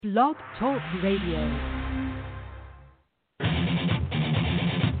Blog Talk Radio.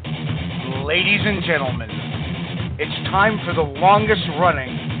 Ladies and gentlemen, it's time for the longest running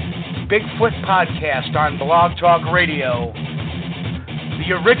Bigfoot podcast on Blog Talk Radio.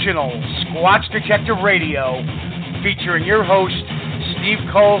 The original Squatchdetective Radio, featuring your hosts, Steve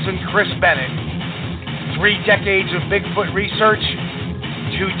Coles and Chris Bennett. 3 decades of Bigfoot research,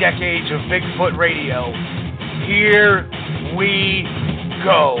 2 decades of Bigfoot radio. Here we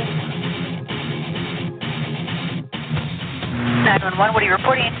go. 911, what are you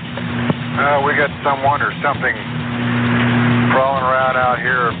reporting? We got someone or something crawling around out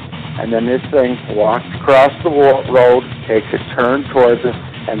here. And then this thing walks across the road, takes a turn towards us,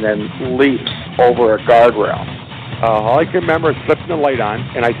 and then leaps over a guardrail. All I can remember is flipping the light on,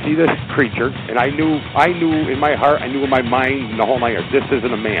 and I see this creature, and I knew in my heart, I knew in my mind, in the whole night, this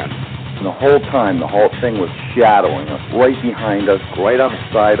isn't a man. And the whole time, the whole thing was shadowing us, right behind us, right on the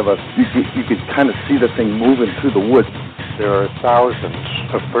side of us. You could kind of see the thing moving through the woods. There are thousands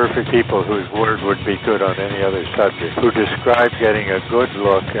of perfect people whose word would be good on any other subject who describe getting a good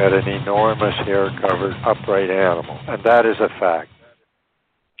look at an enormous hair-covered upright animal, and that is a fact.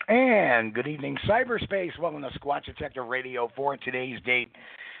 And good evening, cyberspace. Welcome to Squatchdetective Radio for today's date,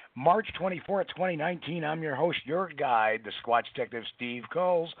 March 24th, 2019. I'm your host, your guide, the Squatchdetective Steve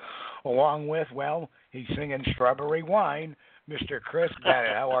Coles, along with, well, he's singing Strawberry Wine, Mr. Chris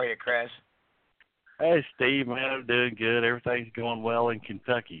Bennett. How are you, Chris? Hey, Steve, man, I'm doing good. Everything's going well in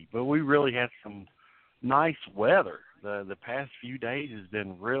Kentucky. But we really had some nice weather. The past few days has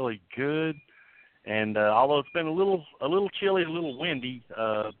been really good. And although it's been a little chilly, a little windy,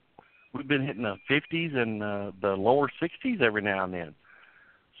 we've been hitting the 50s and the lower 60s every now and then.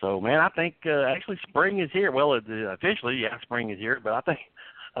 So, man, I think actually spring is here. Well, officially, yeah, spring is here. But I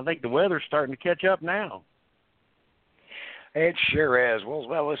think the weather's starting to catch up now. It sure is.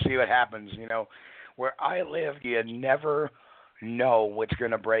 Well, let's see what happens. You know, where I live, you never know what's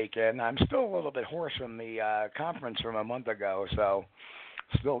going to break in. I'm still a little bit hoarse from the conference from a month ago, so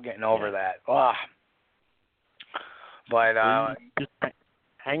still getting over that. Ugh. But just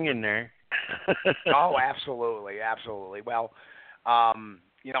hang in there. Oh, absolutely. Well,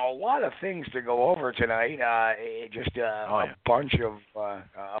 you know, a lot of things to go over tonight. A bunch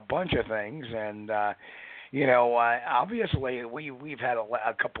of things, and you know, obviously we've had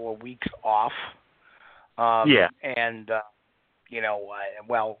a couple of weeks off. And you know,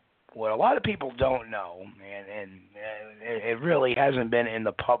 well, what a lot of people don't know, and it really hasn't been in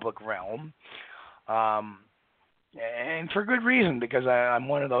the public realm, and for good reason, because I'm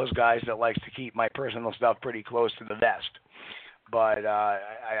one of those guys that likes to keep my personal stuff pretty close to the vest. But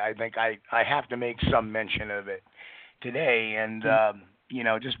I think I have to make some mention of it today, and you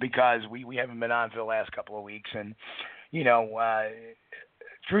know, just because we haven't been on for the last couple of weeks, and you know,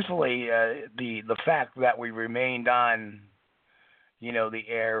 truthfully, the fact that we remained on, you know, the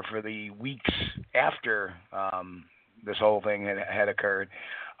air for the weeks after this whole thing had occurred.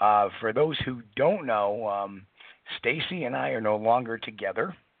 For those who don't know, Stacy and I are no longer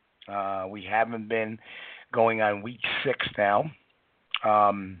together. We haven't been going on week 6 now.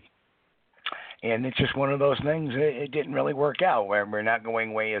 And it's just one of those things. It didn't really work out. We're not going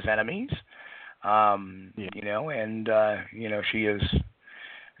away as enemies. You know, and you know, she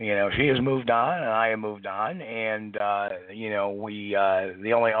has moved on, and I have moved on, and you know,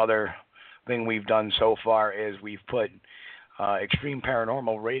 the only other thing we've done so far is we've put Extreme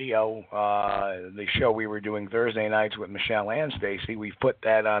Paranormal Radio, the show we were doing Thursday nights with Michelle and Stacy. We've put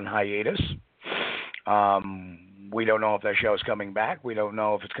that on hiatus. We don't know if that show is coming back. We don't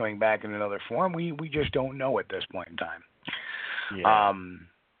know if it's coming back in another form. We just don't know at this point in time. Yeah.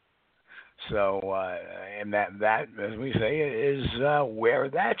 So, and that, as we say, is where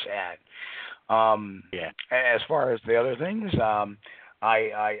that's at. As far as the other things,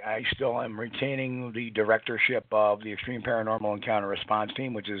 I still am retaining the directorship of the Extreme Paranormal Encounter Response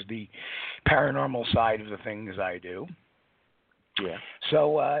Team, which is the paranormal side of the things I do. Yeah.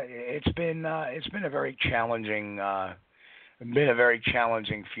 So it's been a very challenging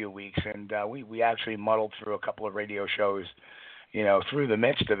few weeks, and we actually muddled through a couple of radio shows, you know, through the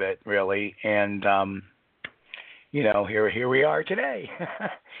midst of it, really, and you know, here we are today.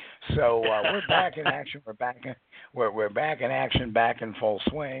 So we're back in action. We're back in action, back in full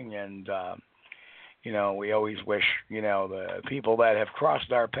swing, and you know, we always wish, you know, the people that have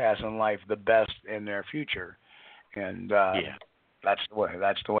crossed our paths in life the best in their future, and that's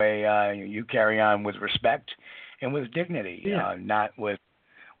the way you carry on, with respect and with dignity, not with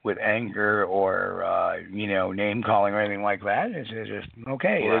anger or you know, name calling or anything like that. It's just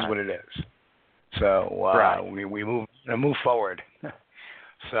okay. Right. It is what it is. So we move forward.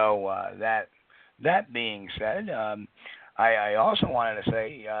 So that being said, I also wanted to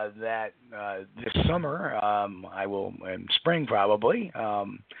say that this summer, in spring probably,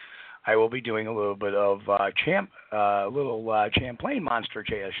 I will be doing a little bit of Champlain monster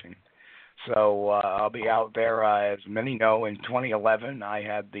chasing. So I'll be out there. As many know, in 2011, I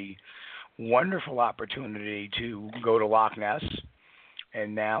had the wonderful opportunity to go to Loch Ness,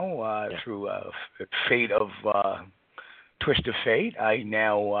 and now through twist of fate, I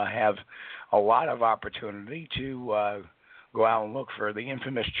now have a lot of opportunity to go out and look for the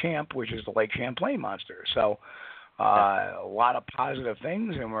infamous Champ, which is the Lake Champlain monster. So a lot of positive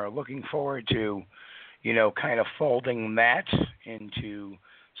things, and we're looking forward to, kind of folding that into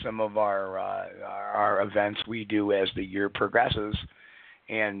some of our events we do as the year progresses.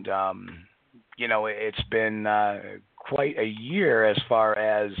 And, it's been quite a year as far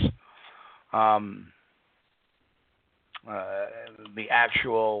as the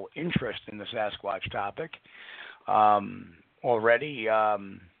actual interest in the Sasquatch topic. Already, right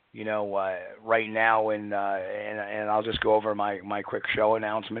now, and I'll just go over my quick show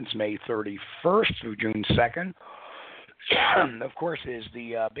announcements. May 31st through June 2nd, of course, is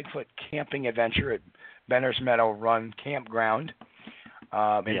the Bigfoot camping adventure at Benner's Meadow Run Campground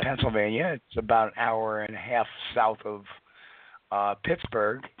in Pennsylvania. It's about an hour and a half south of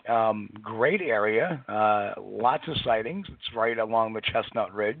Pittsburgh. Great area, lots of sightings. It's right along the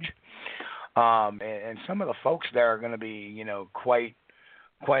Chestnut Ridge. And some of the folks there are going to be, quite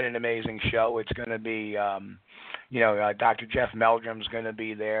an amazing show. It's going to be, Dr. Jeff Meldrum's going to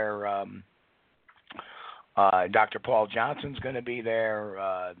be there. Dr. Paul Johnson's going to be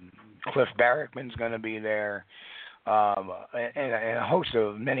there. Cliff Barrickman's going to be there. And a host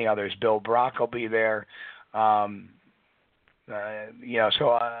of many others. Bill Brock will be there. It's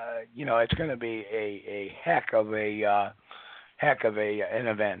going to be a heck of an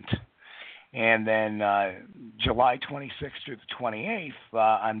event. And then July 26th through the 28th,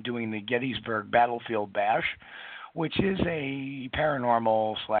 I'm doing the Gettysburg Battlefield Bash, which is a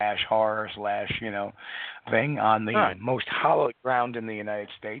paranormal / horror / thing on the most hallowed ground in the United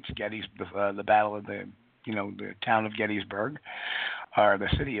States, the Battle of the town of Gettysburg, or the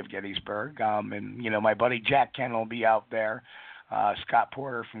city of Gettysburg. And my buddy Jack Ken will be out there. Scott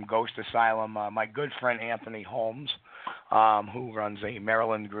Porter from Ghost Asylum, my good friend Anthony Holmes, who runs a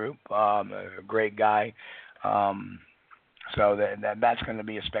Maryland group, a great guy. So that's going to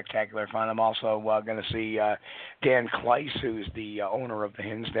be a spectacular fun. I'm also going to see Dan Kleiss, who's the owner of the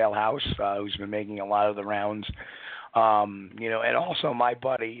Hinsdale House, who's been making a lot of the rounds. And also my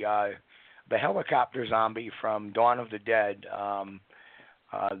buddy, the helicopter zombie from Dawn of the Dead,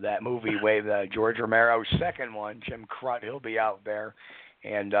 that movie, George Romero's second one, Jim Crutt, he'll be out there.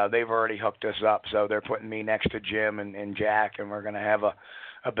 And they've already hooked us up, so they're putting me next to Jim and Jack, and we're going to have a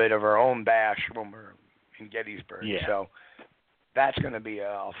bit of our own bash when we're in Gettysburg. Yeah. So that's going to be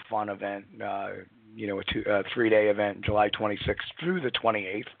a fun event, a 3-day event, July 26th through the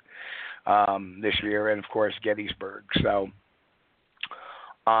 28th this year, and, of course, Gettysburg. So,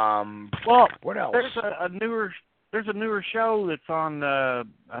 what else? There's a newer show that's on, I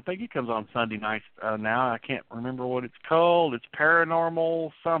think it comes on Sunday nights now. I can't remember what it's called. It's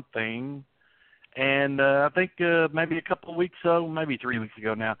Paranormal something. And I think maybe a couple of weeks ago, maybe 3 weeks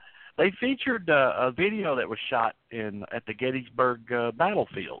ago now, they featured a video that was shot at the Gettysburg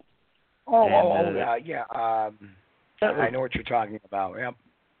battlefield. Yeah. I know what you're talking about. Yep.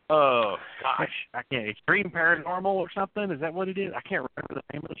 Oh, gosh. I can't. Extreme Paranormal or something? Is that what it is? I can't remember the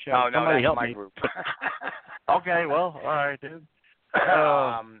name of the show. Oh, no, Somebody that's help my me. group. Okay, well, all right, dude. The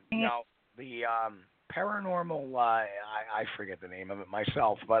paranormal, I forget the name of it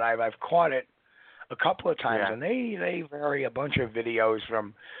myself, but I've caught it a couple of times, and they vary a bunch of videos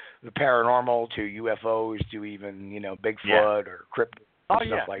from the paranormal to UFOs to even, Bigfoot or cryptids and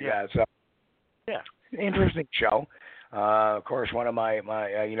stuff like that. So, interesting show. Of course, one of my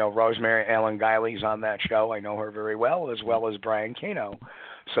Rosemary Ellen Guiley's on that show. I know her very well as Brian Kano.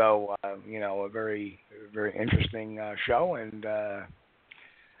 So, a very, very interesting show and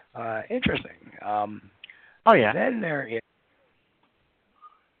interesting. Then there is.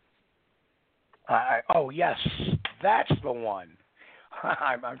 Yes, that's the one.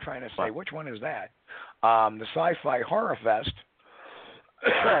 I'm trying to say, which one is that? The Sci-Fi Horror Fest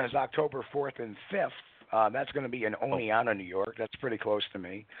is October 4th and 5th. That's going to be in Oneonta, New York. That's pretty close to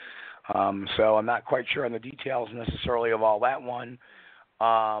me. So I'm not quite sure on the details necessarily of all that one.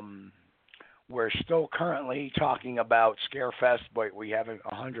 We're still currently talking about Scarefest, but we haven't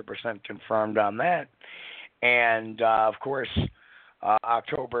 100% confirmed on that. And, of course,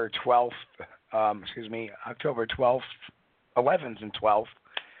 October 12th, 11th and 12th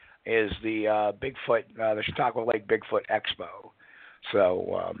is the Bigfoot, the Chautauqua Lake Bigfoot Expo.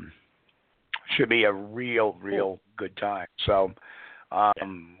 So should be a real good time. So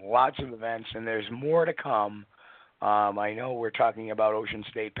lots of events, and there's more to come. I know we're talking about Ocean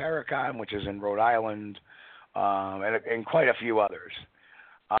State Paracon, which is in Rhode Island, and quite a few others.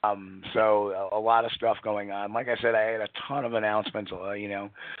 So a lot of stuff going on. Like I said, I had a ton of announcements.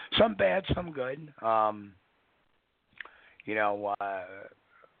 Some bad, some good. I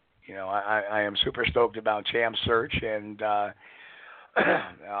am super stoked about Champ Search, and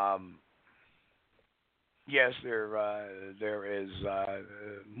yes, there is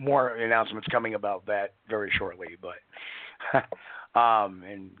more announcements coming about that very shortly. But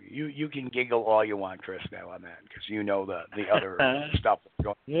and you can giggle all you want, Chris, now on that, because you know the other stuff that's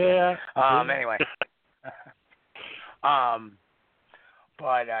going. Yeah. Anyway.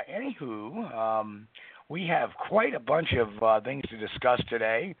 But anywho, we have quite a bunch of things to discuss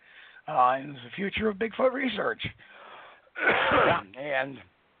today in the future of Bigfoot research. And,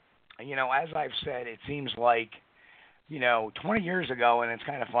 as I've said, it seems like, 20 years ago, and it's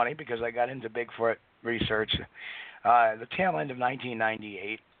kind of funny because I got into Bigfoot research the tail end of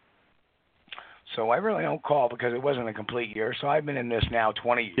 1998. So I really don't call because it wasn't a complete year. So I've been in this now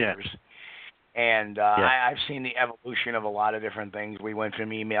 20 years. And I've seen the evolution of a lot of different things. We went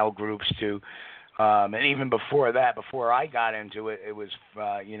from email groups to, and even before that, before I got into it, it was,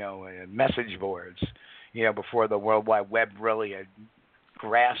 message boards, before the World Wide Web really had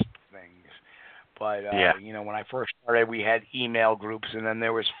grasped things. But, when I first started, we had email groups, and then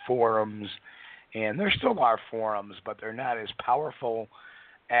there was forums. And there still are forums, but they're not as powerful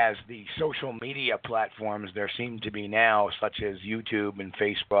as the social media platforms there seem to be now, such as YouTube and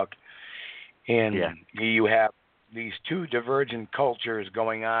Facebook. And you have these two divergent cultures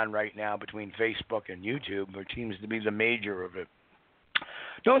going on right now between Facebook and YouTube, which seems to be the major of it.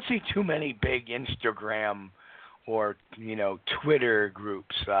 Don't see too many big Instagram or, Twitter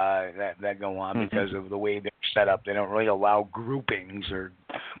groups that go on because of the way they're set up. They don't really allow groupings or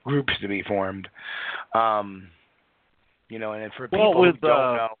groups to be formed. And for people who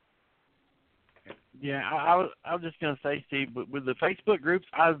don't know. Yeah, I was just going to say, Steve, with the Facebook groups,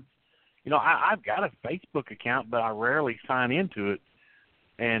 I've got a Facebook account, but I rarely sign into it.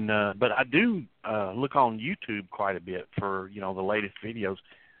 And but I do look on YouTube quite a bit for, the latest videos.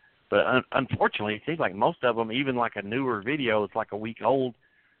 But unfortunately, it seems like most of them, even like a newer video, it's like a week old,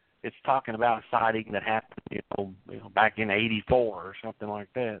 it's talking about a sighting that happened, back in '84 or something like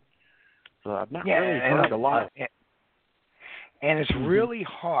that. So I've not really heard a lot. And it's really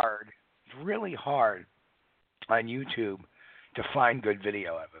hard. It's really hard on YouTube to find good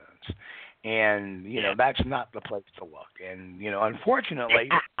video evidence. And, that's not the place to look. And, unfortunately,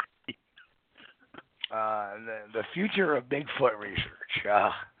 the future of Bigfoot research,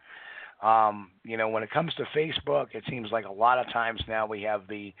 when it comes to Facebook, it seems like a lot of times now we have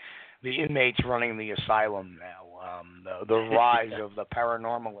the inmates running the asylum now, the rise of the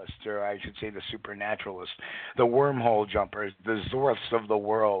paranormalists, or I should say the supernaturalists, the wormhole jumpers, the Zorths of the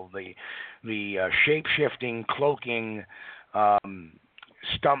world, the shape-shifting, cloaking,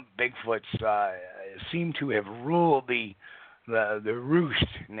 stump Bigfoots seem to have ruled the roost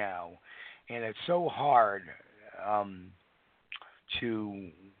now, and it's so hard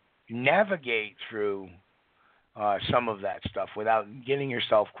to navigate through some of that stuff without getting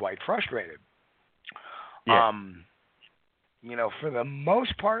yourself quite frustrated. For the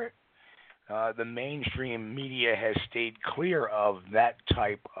most part, the mainstream media has stayed clear of that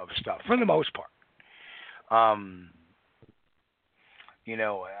type of stuff for the most part.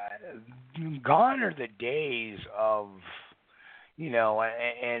 Gone are the days of,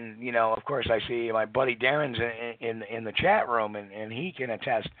 of course I see my buddy Darren's in the chat room, and he can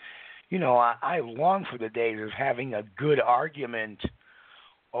attest. I long for the days of having a good argument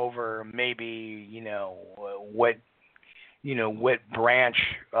over maybe, what branch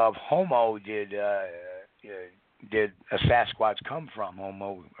of Homo did a Sasquatch come from?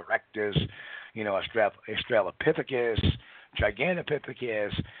 Homo erectus, Australopithecus,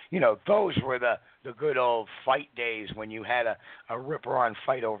 Gigantopithecus. Those were the good old fight days when you had a rip-roaring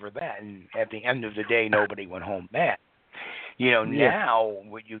fight over that, and at the end of the day, nobody went home mad. Now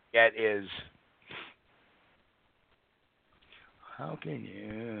what you get is, how can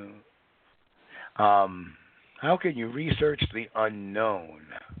you research the unknown?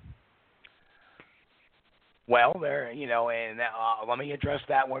 Well, and let me address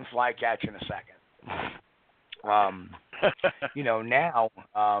that one flycatch in a second.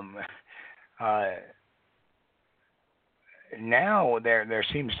 Now there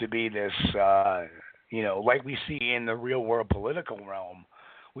seems to be this, like we see in the real world political realm,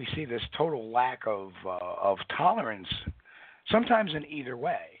 we see this total lack of tolerance, sometimes in either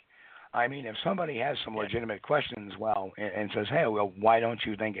way. I mean, if somebody has some legitimate questions, and says, hey, well, why don't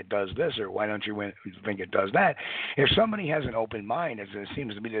you think it does this, or why don't you think it does that? If somebody has an open mind, as there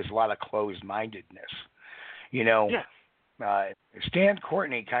seems to be, there's a lot of closed-mindedness. Stan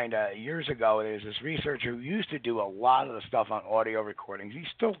Courtney years ago, there's this researcher who used to do a lot of the stuff on audio recordings. He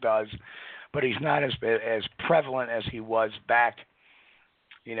still does, but he's not as prevalent as he was back,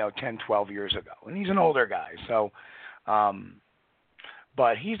 10, 12 years ago. And he's an older guy, so...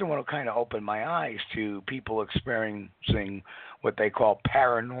 but he's the one who kind of opened my eyes to people experiencing what they call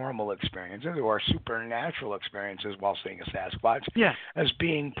paranormal experiences or supernatural experiences while seeing a Sasquatch as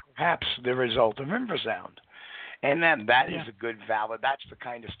being perhaps the result of infrasound. And then that is a good valid, that's the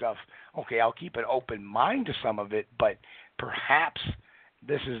kind of stuff, okay, I'll keep an open mind to some of it, but perhaps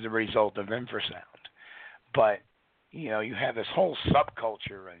this is the result of infrasound. But, you have this whole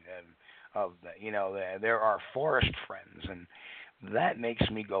subculture there are forest friends, and that makes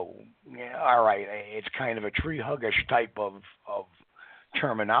me go, all right, it's kind of a tree huggish type of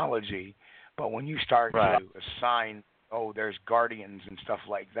terminology, but when you start to assign, there's guardians and stuff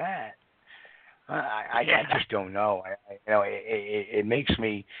like that, I just don't know. It makes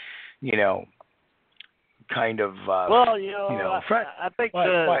me, kind of. I think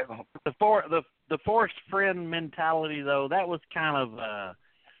the forest friend mentality, though, that was kind of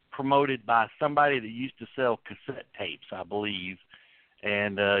promoted by somebody that used to sell cassette tapes, I believe.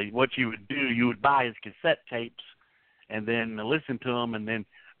 And what you would do, you would buy his cassette tapes and then listen to them, and then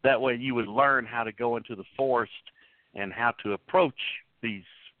that way you would learn how to go into the forest and how to approach these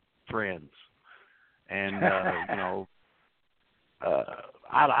friends. And, I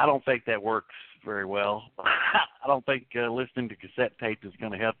don't think that works very well. I don't think listening to cassette tape is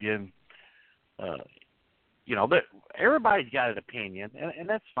going to help you. But everybody's got an opinion, and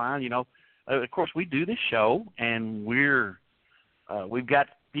that's fine. Of course, we do this show, and we've got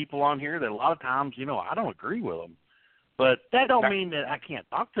people on here that a lot of times, I don't agree with them. But that don't mean that I can't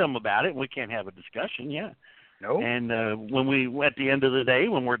talk to them about it. We can't have a discussion, No. And at the end of the day,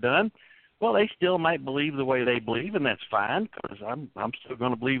 when we're done, well, they still might believe the way they believe, and that's fine, because I'm still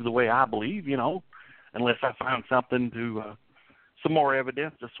going to believe the way I believe, unless I find something some more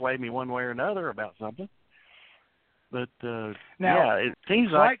evidence to sway me one way or another about something. But, it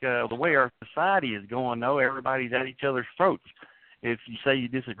seems like the way our society is going, though, everybody's at each other's throats. If you say you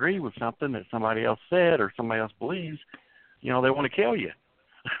disagree with something that somebody else said or somebody else believes, they want to kill you.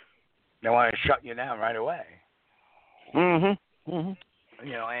 They want to shut you down right away. Mm-hmm. Mm-hmm.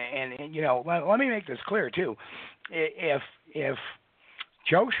 Let me make this clear, too. If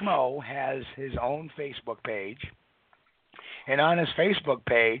Joe Schmo has his own Facebook page, and on his Facebook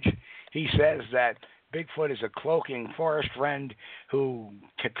page, he says that Bigfoot is a cloaking forest friend who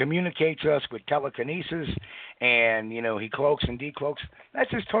communicates us with telekinesis, and, he cloaks and decloaks.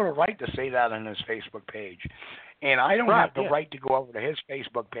 That's his total right to say that on his Facebook page. And I don't have the right to go over to his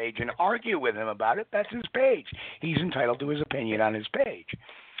Facebook page and argue with him about it. That's his page. He's entitled to his opinion on his page.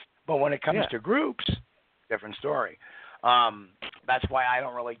 But when it comes to groups, different story. That's why I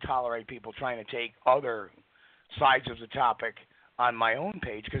don't really tolerate people trying to take other sides of the topic on my own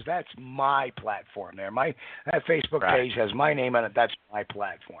page, because that's my platform there. That Facebook page has my name on it. That's my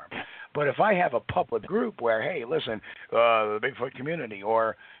platform. But if I have a public group where, hey, listen, the Bigfoot community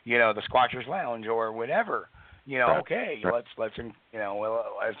or, the Squatchers Lounge or whatever, okay, let's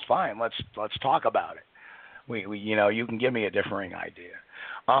it's fine. Let's talk about it. We you can give me a differing idea.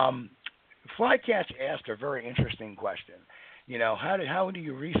 Flycatch asked a very interesting question. How do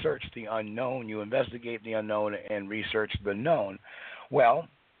you research the unknown? You investigate the unknown and research the known. Well,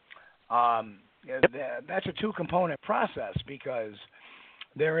 that's a two-component process, because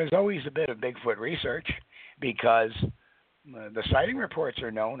there is always a bit of Bigfoot research, because the sighting reports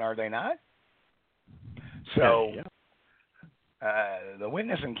are known, are they not? So the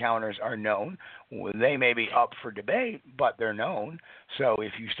witness encounters are known. They may be up for debate, but they're known. So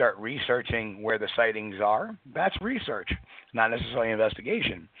if you start researching where the sightings are, that's research, not necessarily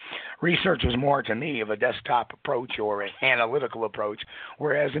investigation. Research is more, to me, of a desktop approach or an analytical approach,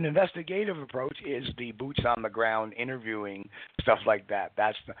 whereas an investigative approach is the boots on the ground, interviewing, stuff like that.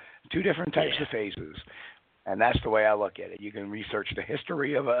 That's the two different types of phases. And that's the way I look at it. You can research the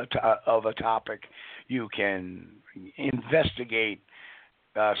history of a topic. You can investigate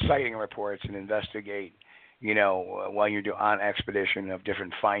sighting reports and investigate, while you're on expedition of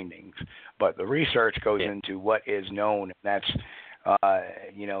different findings. But the research goes into what is known. And that's,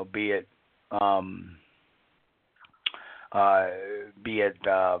 be it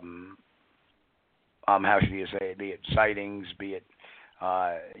how should you say it? Be it sightings, be it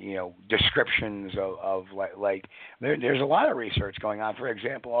descriptions of like there's a lot of research going on. For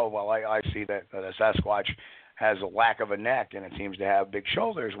example, I see that a Sasquatch has a lack of a neck and it seems to have big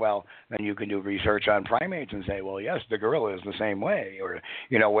shoulders. Well, then you can do research on primates and say, well, yes, the gorilla is the same way, or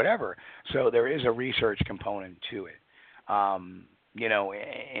whatever. So there is a research component to it. In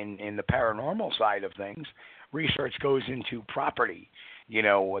the paranormal side of things, research goes into property.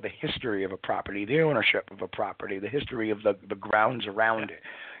 The history of a property, the ownership of a property, the history of the grounds around it.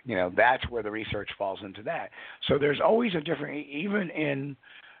 That's where the research falls into that. So there's always a different, even in,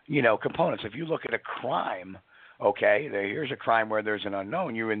 components. If you look at a crime, okay, here's a crime where there's an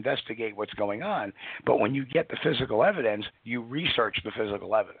unknown, you investigate what's going on. But when you get the physical evidence, you research the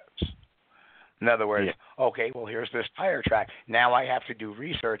physical evidence. In other words, okay, well, here's this tire track. Now I have to do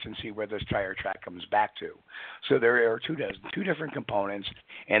research and see where this tire track comes back to. So there are two different components,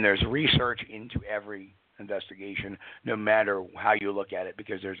 and there's research into every investigation, no matter how you look at it,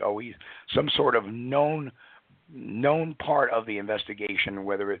 because there's always some sort of known part of the investigation,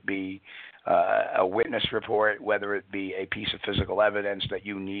 whether it be a witness report, whether it be a piece of physical evidence that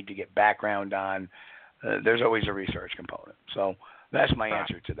you need to get background on. There's always a research component. So that's my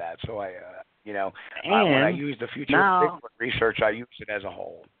answer to that. So when I use the future Bigfoot research, I use it as a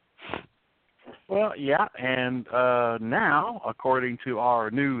whole. Well, yeah, and now, according to our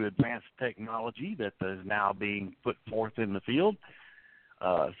new advanced technology that is now being put forth in the field,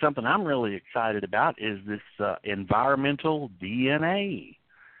 something I'm really excited about is this environmental DNA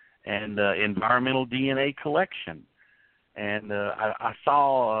and environmental DNA collection. And I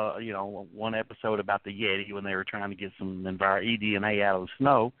saw, one episode about the Yeti when they were trying to get some eDNA out of the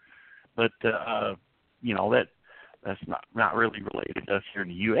snow. But, that's not really related to us here in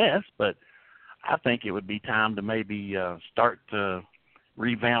the U.S., but I think it would be time to maybe start to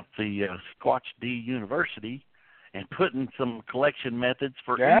revamp the Squatchdetective University and putting some collection methods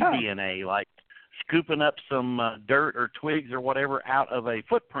for eDNA, like scooping up some dirt or twigs or whatever out of a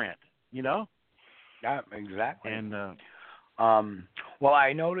footprint, Yeah, exactly. And well,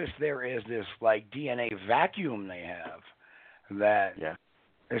 I noticed there is this like DNA vacuum they have that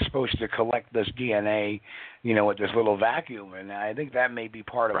is supposed to collect this DNA, with this little vacuum, and I think that may be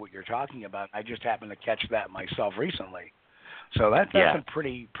part of what you're talking about. I just happened to catch that myself recently. So that's some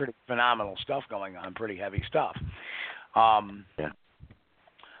pretty phenomenal stuff going on, pretty heavy stuff. But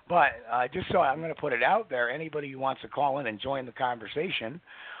just so I'm going to put it out there, anybody who wants to call in and join the conversation,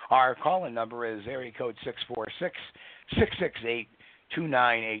 our call-in number is area code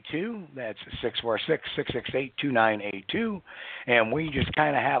 646-668-2982. That's 646-668-2982. And we just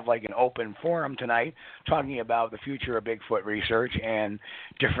kind of have like an open forum tonight talking about the future of Bigfoot research and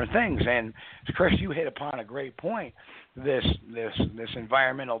different things. And Chris, you hit upon a great point. This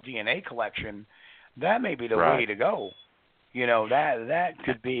environmental DNA collection, that may be the way to go. That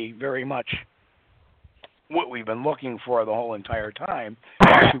could be very much what we've been looking for the whole entire time.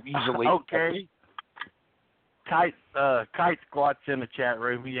 To easily Kite Squat's in the chat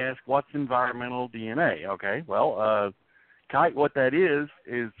room. He asked, what's environmental DNA? Okay, well, Kite, what that is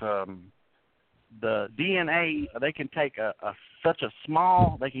the DNA, they can take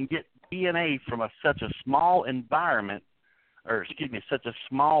they can get DNA from such a small environment, such a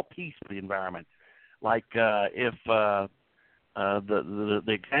small piece of the environment. Like if the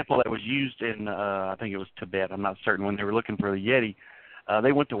example that was used in, I think it was Tibet, I'm not certain, when they were looking for the Yeti,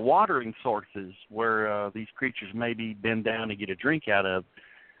 they went to watering sources where these creatures maybe been down to get a drink out of,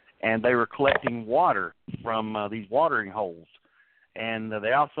 and they were collecting water from these watering holes. And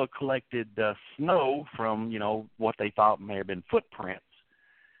they also collected snow from, what they thought may have been footprints.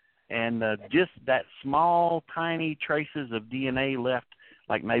 And just that small, tiny traces of DNA left,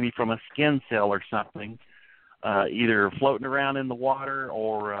 like maybe from a skin cell or something, either floating around in the water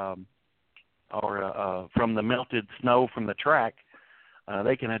or from the melted snow from the track,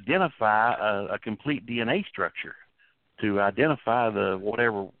 they can identify a complete DNA structure to identify the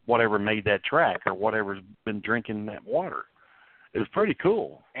whatever made that track or whatever's been drinking that water. It was pretty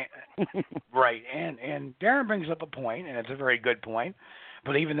cool. Right, and Darren brings up a point, and it's a very good point,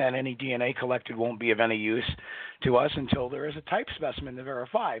 but even then, any DNA collected won't be of any use to us until there is a type specimen to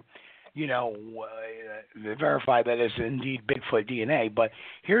verify. Verify that it's indeed Bigfoot DNA. But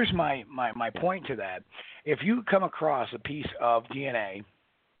here's my point to that. If you come across a piece of DNA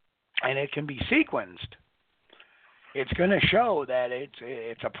and it can be sequenced, it's going to show that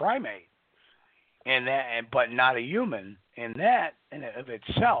it's a primate, but not a human. And that in of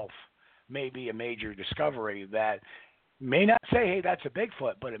itself may be a major discovery that may not say, hey, that's a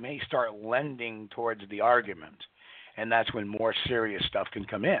Bigfoot, but it may start lending towards the argument. And that's when more serious stuff can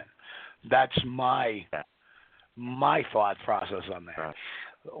come in. That's my my thought process on that. Right.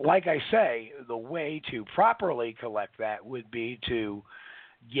 Like I say, the way to properly collect that would be to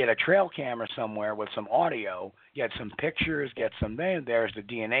get a trail camera somewhere with some audio, get some pictures, get some there. There's the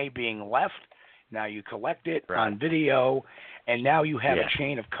DNA being left. Now you collect it on video, and now you have a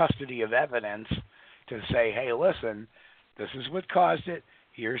chain of custody of evidence to say, hey, listen, this is what caused it.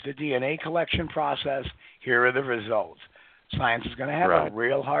 Here's the DNA collection process. Here are the results. Science is going to have a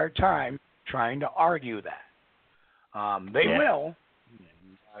real hard time trying to argue that. They will,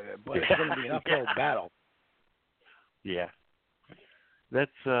 but it's going to be an uphill battle. Yeah.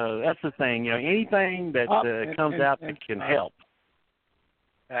 That's the thing. Anything that comes out that can help.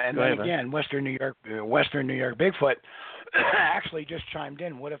 And then again, Western New York Bigfoot actually just chimed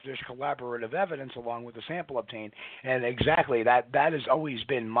in. What if there's collaborative evidence along with the sample obtained? And exactly that has always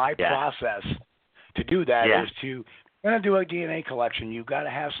been my process to do that. Is to when I do a DNA collection, you've got to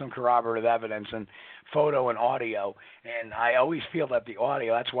have some corroborative evidence and photo and audio. And I always feel that the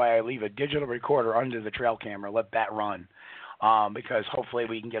audio. That's why I leave a digital recorder under the trail camera. Let that run. Because hopefully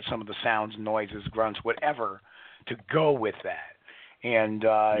we can get some of the sounds, noises, grunts, whatever, to go with that. And,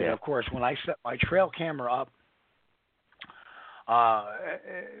 of course, when I set my trail camera up,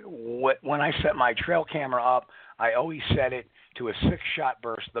 I always set it to a 6-shot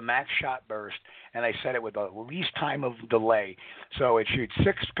burst, the max shot burst, and I set it with the least time of delay. So it shoots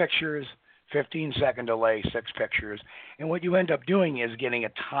 6 pictures, 15-second delay, 6 pictures. And what you end up doing is getting a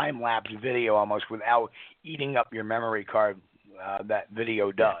time-lapse video almost without eating up your memory card. That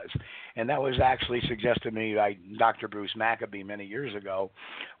video does. And that was actually suggested to me by Dr. Bruce Maccabee many years ago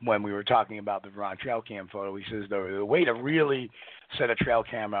when we were talking about the Vermont trail cam photo. He says the way to really set a trail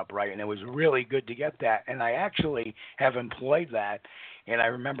cam up right, and it was really good to get that. And I actually have employed that. And I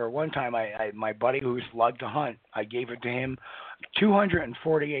remember one time my buddy who's loved to hunt, I gave it to him,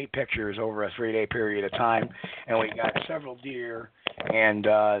 248 pictures over a 3-day period of time. And we got several deer and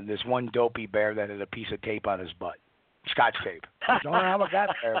this one dopey bear that had a piece of tape on his butt. Scotch tape. I don't know how it got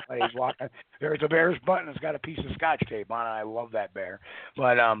there, but he's walking. There's a bear's butt, and it's got a piece of Scotch tape on it. I love that bear,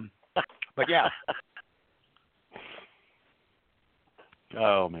 but yeah.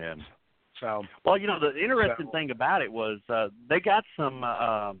 Oh man. So well, the interesting thing about it was they got some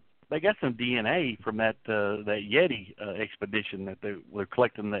DNA from that Yeti expedition that they were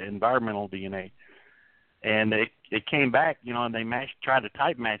collecting the environmental DNA, and it came back, and they tried to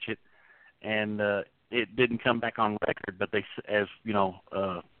type match it, and it didn't come back on record, but they, as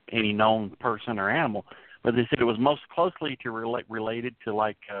any known person or animal, but they said it was most closely related to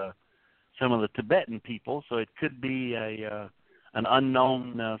like some of the Tibetan people, so it could be an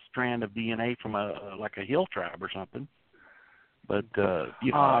unknown strand of DNA from a hill tribe or something. But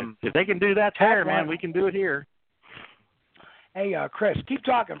if they can do that there, man, we can do it here. Hey, Chris, keep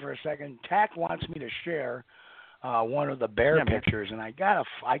talking for a second. Tack wants me to share one of the bear pictures, and I gotta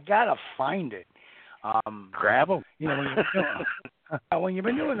find it. Grab them. When you've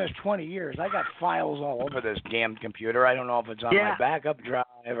been doing this 20 years, I got files all over this damn computer. I don't know if it's on my backup drive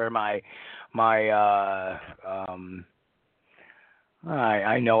or my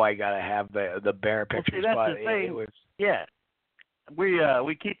I know I gotta have the bear pictures. Well, see, that's but the thing. It was,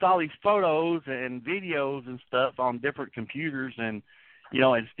 we keep all these photos and videos and stuff on different computers, and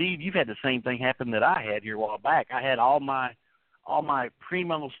and Steve, you've had the same thing happen that I had here a while back. I had all my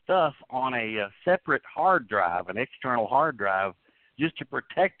primo stuff on a separate hard drive, an external hard drive, just to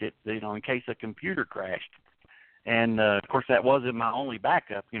protect it, in case a computer crashed. And of course, that wasn't my only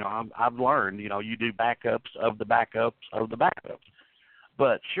backup. I've learned, you do backups of the backups of the backups.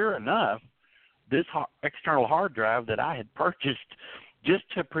 But sure enough, this external hard drive that I had purchased just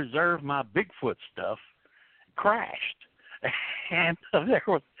to preserve my Bigfoot stuff crashed, and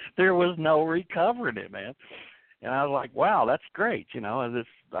there was no recovering it, man. And I was like, wow, that's great.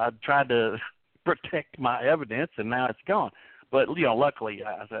 I tried to protect my evidence, and now it's gone. But, luckily,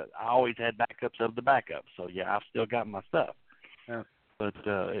 I always had backups of the backups. So, yeah, I've still got my stuff. Yeah. But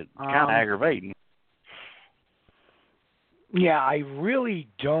it's kind of aggravating. Yeah, I really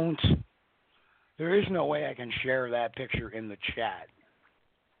don't. There is no way I can share that picture in the chat.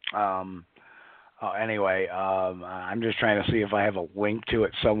 Anyway, I'm just trying to see if I have a link to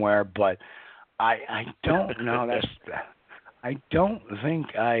it somewhere, but I don't know. I don't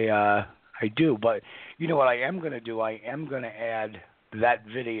think I do. But you know what I am going to do? I am going to add that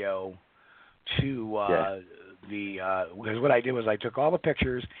video to because what I did was I took all the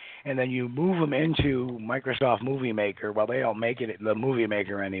pictures and then you move them into Microsoft Movie Maker. Well, they don't make it the Movie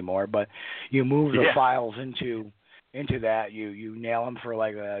Maker anymore, but you move the files into into that, you nail them for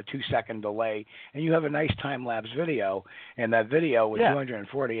like a 2-second delay, and you have a nice time-lapse video. And that video with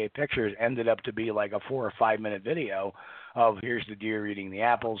 248 pictures ended up to be like a 4 or 5 minute video of here's the deer eating the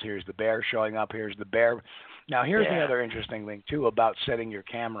apples, here's the bear showing up, here's the bear. Now, here's the other interesting thing, too, about setting your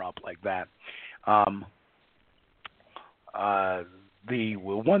camera up like that. The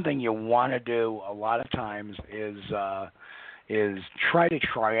one thing you want to do a lot of times is try to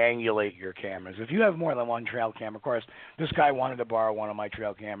triangulate your cameras. If you have more than one trail camera, of course, this guy wanted to borrow one of my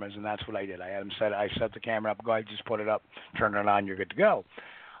trail cameras, and that's what I did. I had him I set the camera up, go ahead, just put it up, turn it on, you're good to go.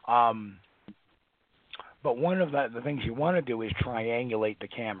 But one of the things you want to do is triangulate the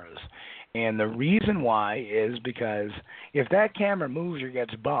cameras. And the reason why is because if that camera moves or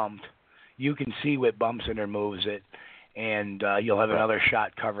gets bumped, you can see what bumps it or moves it, and you'll have another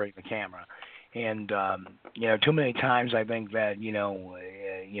shot covering the camera. And too many times I think that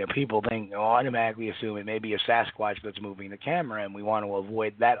people automatically assume it may be a Sasquatch that's moving the camera, and we want to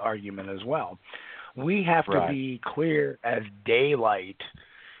avoid that argument as well. We have to be clear as daylight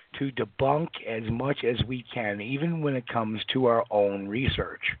to debunk as much as we can, even when it comes to our own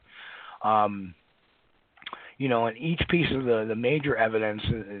research. And each piece of the major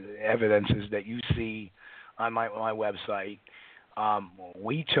evidences that you see on my website,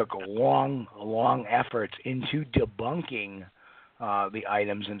 we took long efforts into debunking the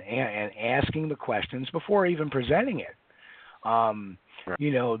items and asking the questions before even presenting it. The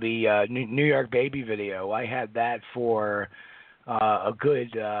New York baby video, I had that for a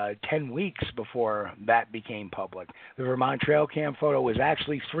good 10 weeks before that became public. The Vermont trail cam photo was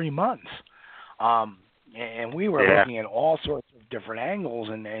actually 3 months. And we were looking at all sorts of different angles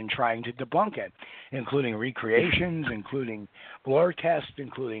and trying to debunk it, including recreations, including blur tests,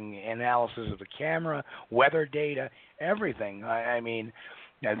 including analysis of the camera, weather data, everything. I mean,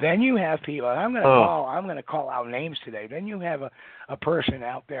 now then you have people. I'm going to call out names today. Then you have a person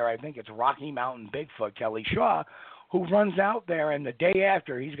out there. I think it's Rocky Mountain Bigfoot, Kelly Shaw, who runs out there, and the day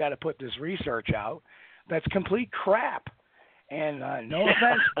after he's got to put this research out that's complete crap. And no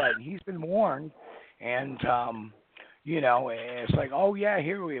offense, but he's been warned. And it's like, oh yeah,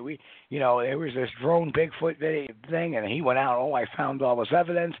 here we there was this drone Bigfoot video thing, and he went out. I found all this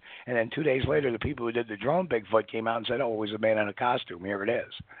evidence, and then 2 days later, the people who did the drone Bigfoot came out and said, it was a man in a costume. Here it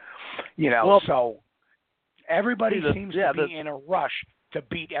is. So everybody seems to be in a rush to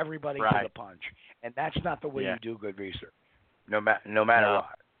beat everybody to the punch, and that's not the way you do good research. No matter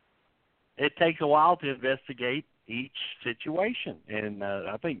what. It takes a while to investigate each situation, and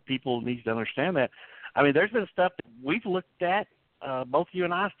I think people need to understand that. I mean, there's been stuff that we've looked at, both you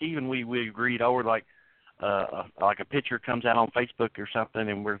and I, Steve, and we agreed over, like a picture comes out on Facebook or something,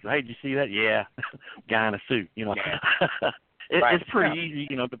 and we're, hey, did you see that? Yeah, guy in a suit, It's pretty easy,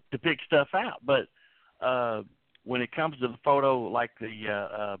 to pick stuff out. But when it comes to the photo, like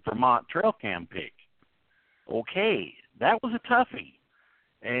the Vermont trail cam pic, okay, that was a toughie.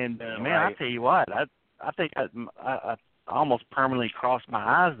 And, man, I tell you what, I think I almost permanently crossed my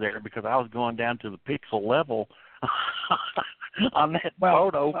eyes there because I was going down to the pixel level on that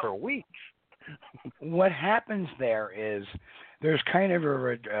photo for weeks. What happens there is there's kind of a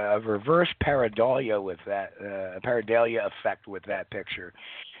reverse pareidolia with that, pareidolia effect with that picture,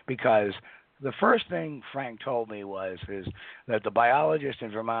 because the first thing Frank told me is that the biologist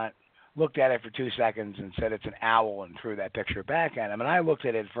in Vermont looked at it for 2 seconds and said it's an owl and threw that picture back at him. And I looked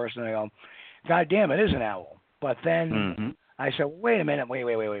at it first and I go, God damn, it is an owl. But then I said, wait a minute, wait.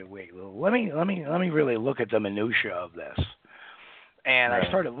 Let me really look at the minutia of this. And I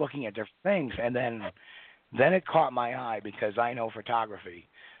started looking at different things, and then it caught my eye because I know photography.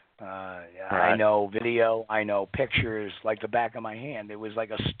 I know video, I know pictures like the back of my hand. It was like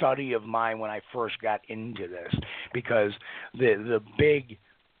a study of mine when I first got into this, because the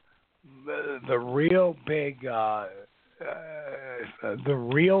real big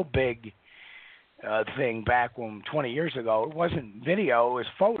thing back when 20 years ago, it wasn't video, it was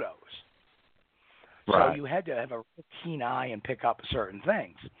photos. So you had to have a keen eye and pick up certain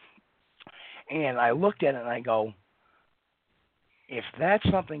things. And I looked at it and I go, if that's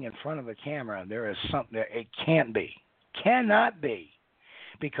something in front of the camera, there is something there. It cannot be.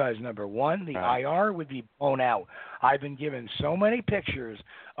 Because, number one, the IR would be blown out. I've been given so many pictures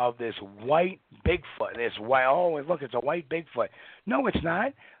of this white Bigfoot. Look, it's a white Bigfoot. No, it's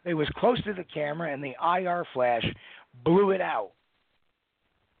not. It was close to the camera, and the IR flash blew it out.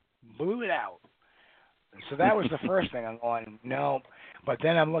 So that was the first thing. I'm going, no. But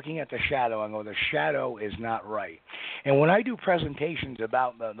then I'm looking at the shadow. I go, the shadow is not right. And when I do presentations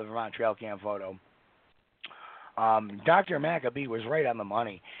about the Vermont Trail Cam photo, Dr. Maccabee was right on the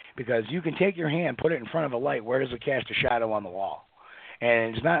money, because you can take your hand, put it in front of a light. Where does it cast a shadow on the wall?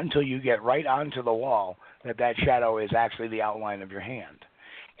 And it's not until you get right onto the wall that shadow is actually the outline of your hand.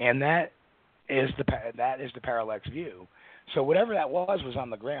 And that is the parallax view. So whatever that was on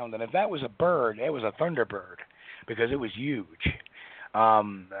the ground. And if that was a bird, it was a thunderbird, because it was huge.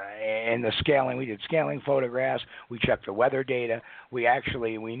 And the scaling, we did scaling photographs. We checked the weather data. We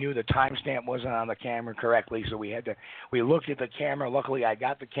knew the timestamp wasn't on the camera correctly, so we looked at the camera. Luckily, I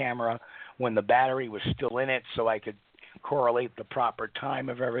got the camera when the battery was still in it, so I could correlate the proper time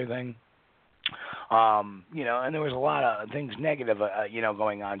of everything. And there was a lot of things negative,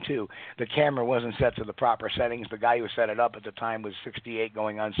 going on too. The camera wasn't set to the proper settings. The guy who set it up at the time was 68,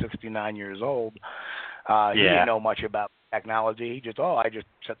 going on 69 years old. He didn't know much about technology. He just, I just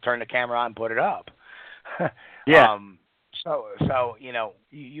turned the camera on and put it up. Yeah. So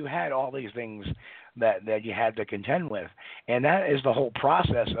you had all these things that you had to contend with, and that is the whole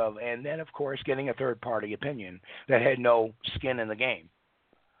process of, and then of course getting a third party opinion that had no skin in the game,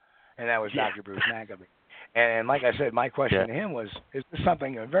 and that was Dr. Bruce Maccabee. And like I said, my question to him was, is this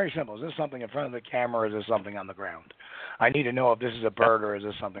something very simple? Is this something in front of the camera, or is this something on the ground? I need to know if this is a bird or is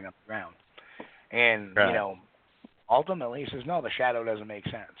this something on the ground. And ultimately he says, no, the shadow doesn't make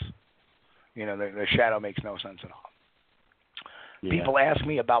sense. The shadow makes no sense at all. Yeah. People ask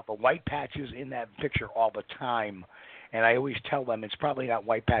me about the white patches in that picture all the time, and I always tell them it's probably not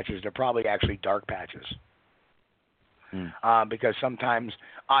white patches. They're probably actually dark patches. Because sometimes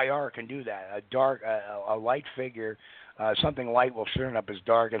IR can do that. A light figure, something light will turn up as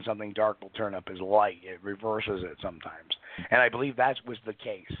dark, and something dark will turn up as light. It reverses it sometimes. And I believe that was the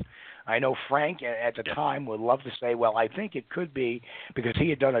case. I know Frank at the time would love to say, well, I think it could be because he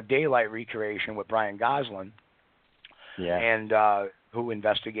had done a daylight recreation with Brian Goslin. Yeah. And who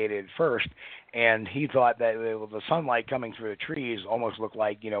investigated first, and he thought that the sunlight coming through the trees almost looked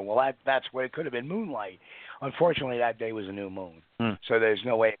like, that's what it could have been, moonlight. Unfortunately, that day was a new moon, so there's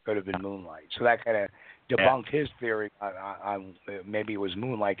no way it could have been moonlight. So that kind of debunked his theory on maybe it was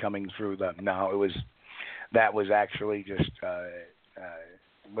moonlight coming through the. No, that was actually just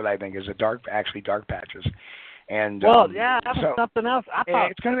what I think is dark patches. And that was something else. I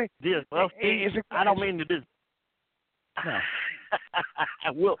thought it's going to be. Well, Steve, I don't mean to do. No.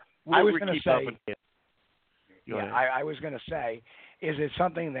 I was going to say. I was going to say, is it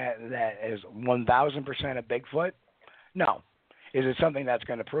something that is 1,000% a Bigfoot? No. Is it something that's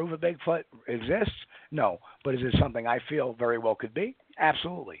going to prove a Bigfoot exists? No. But is it something I feel very well could be?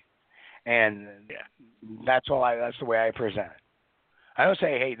 Absolutely. And that's the way I present it. I don't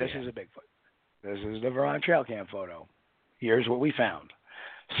say, hey, this is a Bigfoot. This is the Vermont Trail Cam photo. Here's what we found.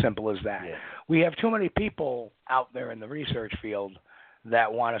 Simple as that. Yeah. We have too many people out there in the research field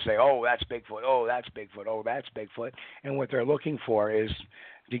that want to say, oh, that's Bigfoot, oh, that's Bigfoot, oh, that's Bigfoot. And what they're looking for is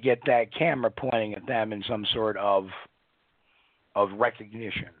to get that camera pointing at them in some sort of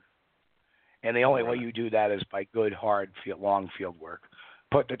recognition. And the only way you do that is by good, hard, long field work.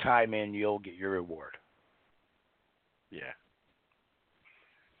 Put the time in, you'll get your reward. Yeah.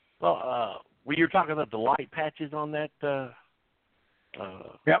 Well, when you're talking about the light patches on that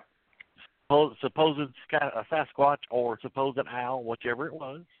yep. Supposed Sasquatch or supposed owl, whichever it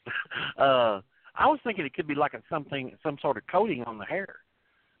was. I was thinking it could be like some sort of coating on the hair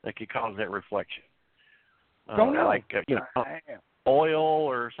that could cause that reflection. Don't know. Like oil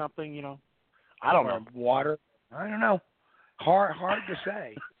or something, I don't know. Water. I don't know. Hard to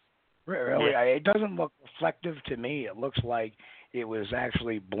say. Really, it doesn't look reflective to me. It looks like it was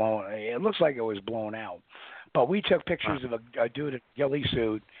actually blown. It looks like it was blown out. But we took pictures of a dude in a ghillie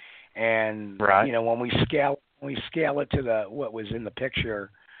suit, and when we scale it to what was in the picture,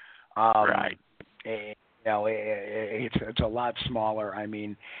 it's a lot smaller. I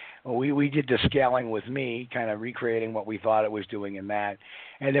mean, we did the scaling with me, kind of recreating what we thought it was doing in that,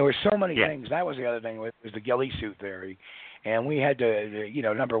 and there were so many things. That was the other thing was the ghillie suit theory, and we had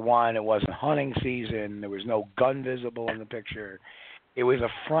to, number one, it wasn't hunting season. There was no gun visible in the picture. It was a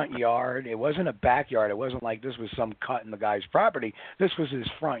front yard. It wasn't a backyard. It wasn't like this was some cut in the guy's property. This was his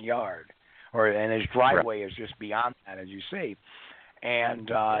front yard, and his driveway is just beyond that, as you see.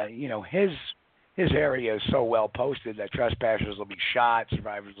 And his area is so well posted that trespassers will be shot,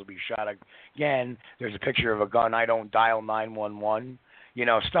 survivors will be shot again. There's a picture of a gun. I don't dial 911.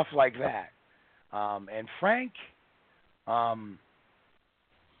 Stuff like that. And Frank.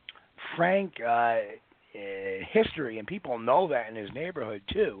 History, and people know that in his neighborhood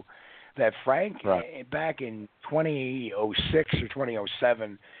too, that Frank back in 2006 or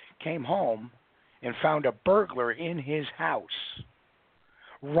 2007 came home and found a burglar in his house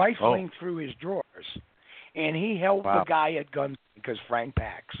rifling through his drawers, and he held the guy at gunpoint because Frank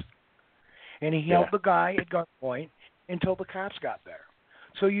Pax, and he held the guy at gunpoint until the cops got there.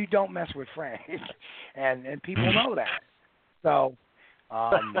 So you don't mess with Frank, and people know that. So,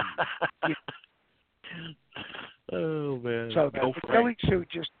 oh man! So the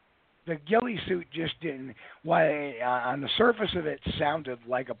ghillie suit just didn't. Why on the surface of it sounded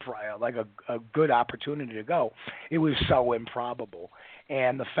like a good opportunity to go. It was so improbable,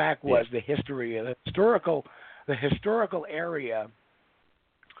 and the fact was the historical area.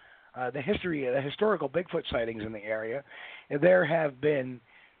 The historical Bigfoot sightings in the area, there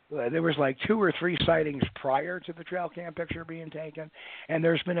was like 2 or 3 sightings prior to the trail cam picture being taken, and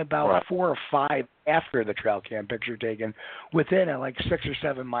there's been about 4 or 5 after the trail cam picture taken within a 6 or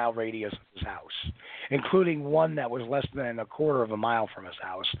 7 mile radius of his house, including one that was less than a quarter of a mile from his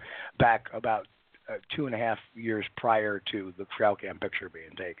house back about 2.5 years prior to the trail cam picture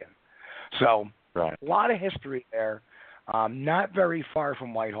being taken. So a lot of history there. Not very far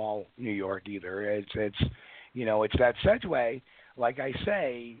from Whitehall, New York either. It's that Sedgway, like I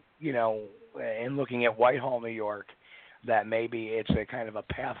say, in looking at Whitehall, New York, that maybe it's a kind of a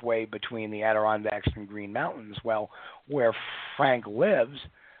pathway between the Adirondacks and Green Mountains. Well, where Frank lives,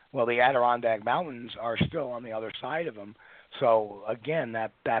 the Adirondack Mountains are still on the other side of him. So again,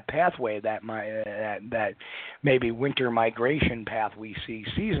 that pathway, that maybe winter migration path we see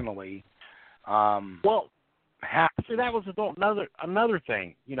seasonally. See, that was another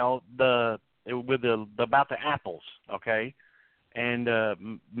thing, about the apples, okay? And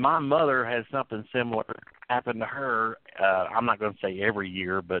my mother has something similar happen to her. I'm not going to say every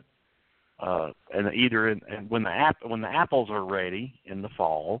year, but when the apples are ready in the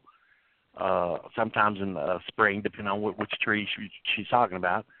fall, sometimes in the spring, depending on which tree she's talking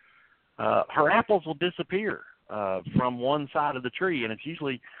about, her apples will disappear from one side of the tree, and it's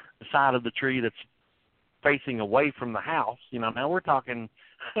usually the side of the tree that's facing away from the house. Now we're talking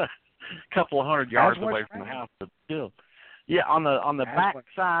a couple of 100 yards away from the house, but still, on the back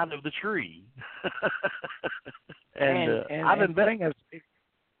side of the tree. and I'm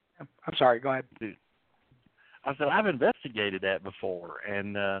sorry, go ahead. I said I've investigated that before,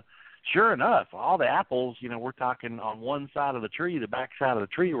 and sure enough, all the apples, we're talking on one side of the tree, the back side of the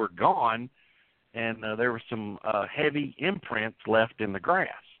tree were gone, and there were some heavy imprints left in the grass.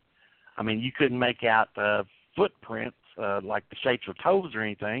 I mean, you couldn't make out footprints like the shapes of toes or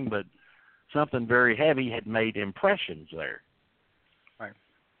anything, but something very heavy had made impressions there. Right.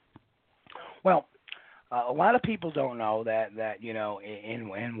 Well, a lot of people don't know that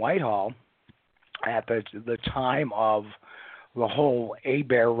in Whitehall, at the time of the whole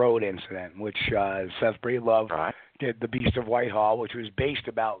Bear Road incident, which Seth Breedlove did, The Beast of Whitehall, which was based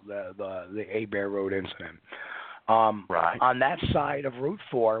about the Bear Road incident. On that side of Route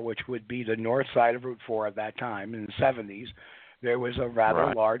 4, which would be the north side of Route 4 at that time in the 70s, there was a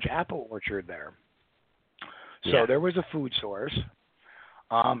rather large apple orchard there. So there was a food source.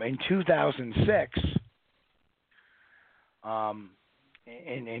 In 2006,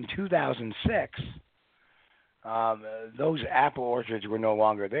 those apple orchards were no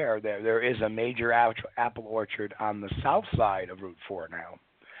longer there. There is a major apple orchard on the south side of Route 4 now.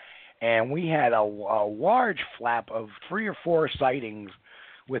 And we had a large flap of 3 or 4 sightings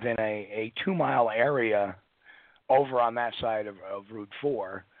within a 2-mile area over on that side of Route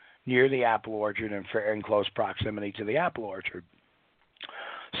 4 near the apple orchard and in close proximity to the apple orchard.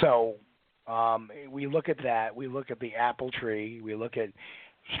 So we look at that. We look at the apple tree. We look at,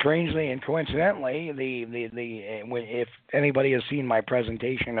 strangely and coincidentally, if anybody has seen my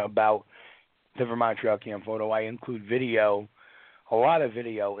presentation about the Vermont Trail Cam photo, I include video. A lot of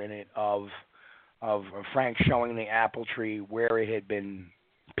video in it of Frank showing the apple tree where it had been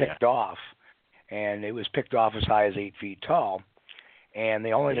picked off, and it was picked off as high as 8 feet tall. And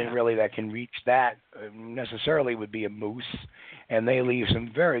the only thing really that can reach that necessarily would be a moose, and they leave some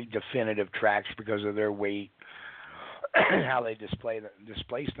very definitive tracks because of their weight, how they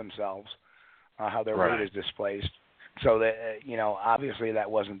displace themselves, how their weight is displaced. So that obviously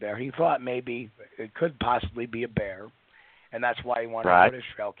that wasn't there. He thought maybe it could possibly be a bear. And that's why he wanted to put his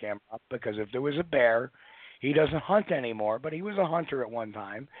trail camera up, because if there was a bear, he doesn't hunt anymore, but he was a hunter at one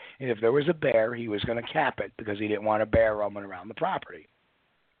time. And if there was a bear, he was going to cap it because he didn't want a bear roaming around the property.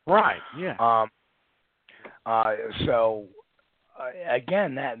 Right, yeah. So,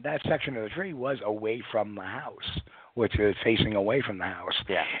 again, that section of the tree was away from the house, which is facing away from the house.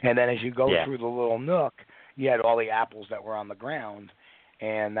 Yeah. And then as you go through the little nook, you had all the apples that were on the ground.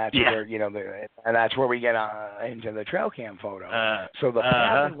 And that's where and that's where we get into the trail cam photo. So the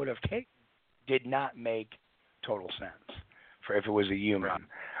path it would have taken did not make total sense for if it was a human.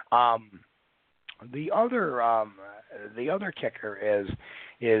 The other kicker is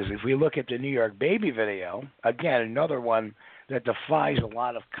if we look at the New York Baby video, again, another one that defies a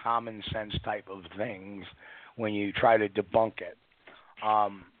lot of common sense type of things when you try to debunk it.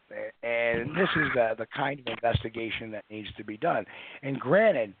 And this is the kind of investigation that needs to be done. And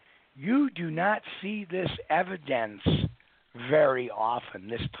granted, you do not see this evidence very often,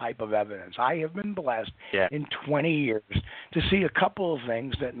 this type of evidence. I have been blessed in 20 years to see a couple of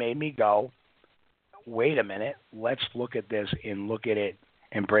things that made me go, wait a minute, let's look at this and look at it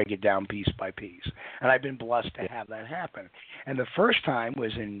and break it down piece by piece. And I've been blessed to have that happen. And the first time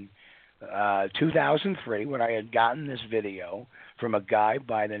was in 2003 when I had gotten this video from a guy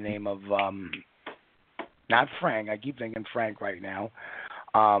by the name of, not Frank, I keep thinking Frank right now,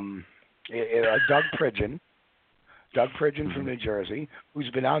 Doug Pridgeon. Doug Pridgeon from New Jersey, who's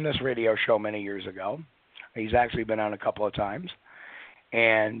been on this radio show many years ago. He's actually been on a couple of times.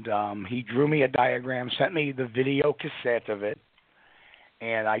 And he drew me a diagram, sent me the video cassette of it,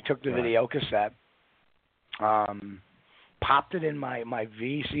 and I took the video cassette, popped it in my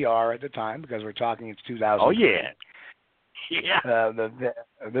VCR at the time, because we're talking it's 2000. Oh, yeah. Yeah.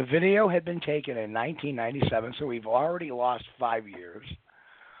 The video had been taken in 1997, so we've already lost 5 years.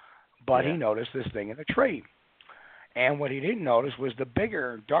 But he noticed this thing in a tree. And what he didn't notice was the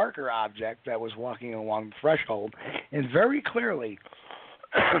bigger, darker object that was walking along the threshold. And very clearly,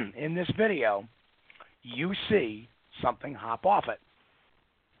 in this video, you see something hop off it.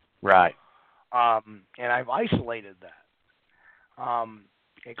 Right. And I've isolated that.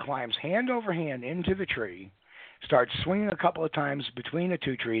 It climbs hand over hand into the tree, starts swinging a couple of times between the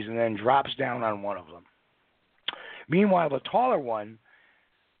two trees, and then drops down on one of them. Meanwhile, the taller one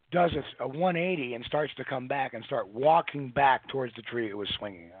does a 180 and starts to come back and start walking back towards the tree it was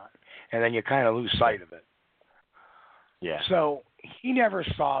swinging on. And then you kind of lose sight of it. Yeah. So he never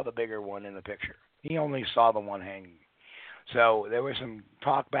saw the bigger one in the picture. He only saw the one hanging. So there was some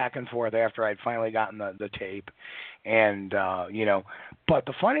talk back and forth after I'd finally gotten the tape. And, but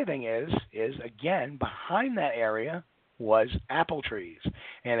the funny thing is again, behind that area was apple trees.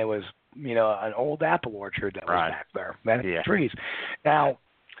 And it was, an old apple orchard that was back there. Trees. Now,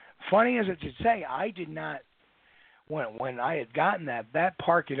 funny as it should say, I did not, when I had gotten that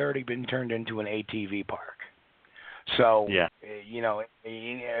park had already been turned into an ATV park. So, it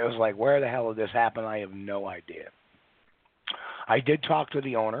was like, where the hell did this happen? I have no idea. I did talk to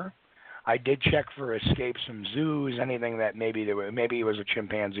the owner. I did check for escapes from zoos, anything that maybe it was a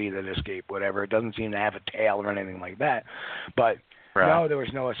chimpanzee that escaped, whatever. It doesn't seem to have a tail or anything like that. But no, there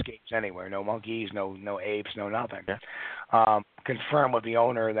was no escapes anywhere. No monkeys, no apes, no nothing. Yeah. Confirmed with the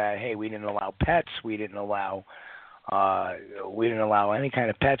owner that, hey, we didn't allow pets. We didn't allow any kind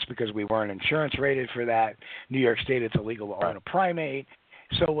of pets because we weren't insurance rated for that. New York State, it's illegal to own a primate.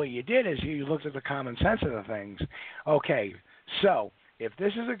 So what you did is you looked at the common sense of the things. Okay, so if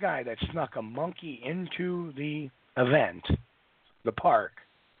this is a guy that snuck a monkey into the event, the park,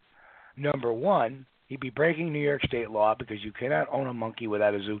 number one, he'd be breaking New York State law because you cannot own a monkey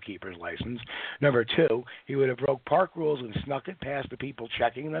without a zookeeper's license. Number two, he would have broke park rules and snuck it past the people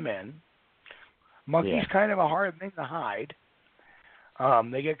checking them in. Monkey's kind of a hard thing to hide.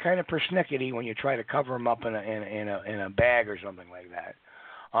 They get kind of persnickety when you try to cover them up in a bag or something like that.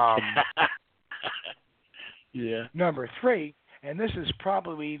 Number three, and this is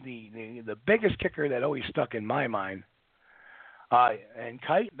probably the biggest kicker that always stuck in my mind. And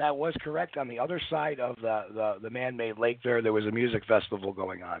Kite, that was correct. On the other side of the man-made lake there was a music festival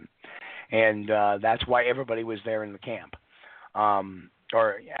going on. And that's why everybody was there in the camp.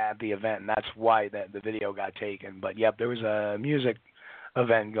 Or at the event, and that's why the video got taken. But, yep, there was a music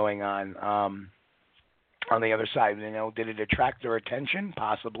event going on the other side. Did it attract their attention?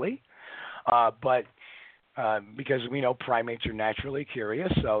 Possibly. But because we know primates are naturally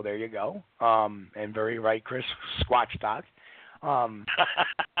curious, so there you go. And very right, Chris, Squatchdetective.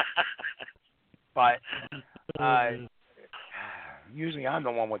 But usually I'm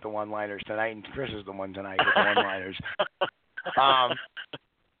the one with the one-liners tonight, and Chris is the one tonight with the one-liners.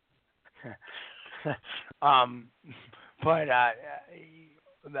 But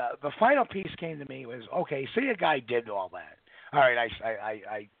the final piece came to me was, okay, say a guy did all that. All right,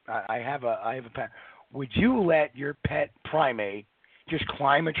 I have a pet. Would you let your pet primate just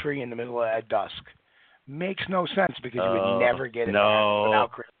climb a tree in the middle of dusk? Makes no sense because you would never get it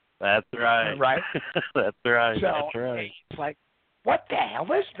without Chris. That's right. Right? That's right. So that's right. It's like, what the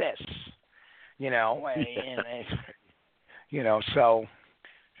hell is this? So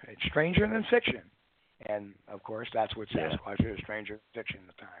it's stranger than fiction. And, of course, that's what Sasquatch is, stranger than fiction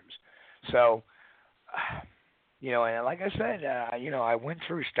at times. So And like I said, I went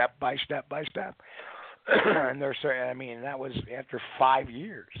through step by step by step, and that was after 5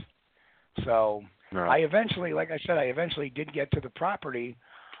 years. So Right. I eventually did get to the property.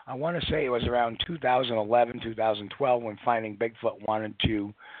 I want to say it was around 2011, 2012 when Finding Bigfoot wanted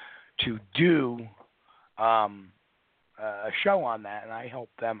to do a show on that, and I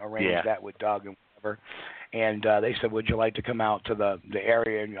helped them arrange that with Doug and whatever. And they said, "Would you like to come out to the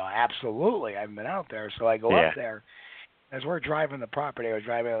area?" And absolutely, I haven't been out there. So I go up there. As we're driving the property, I was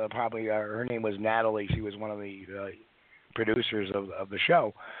driving the property. Her name was Natalie. She was one of the producers of the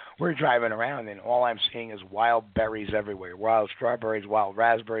show. We're driving around, and all I'm seeing is wild berries everywhere: wild strawberries, wild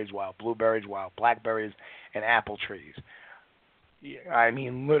raspberries, wild blueberries, wild blackberries, and apple trees. I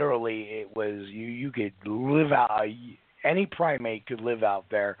mean, literally, it was you could live out. Any primate could live out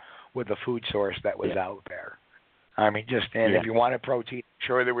there with the food source that was out there. I mean, if you wanted protein,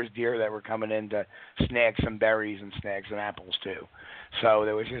 sure, there was deer that were coming in to snag some berries and snag some apples too. So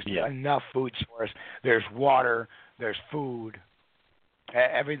there was just enough food source. There's water, there's food,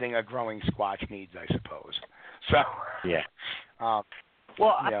 everything a growing Squatch needs, I suppose. So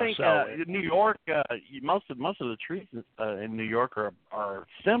well, I think New York, most of the trees in New York are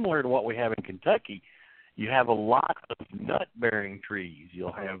similar to what we have in Kentucky. You have a lot of nut-bearing trees.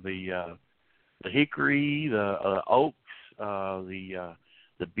 You'll have the hickory, the oaks, the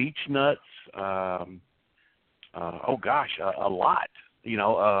beech nuts. A lot.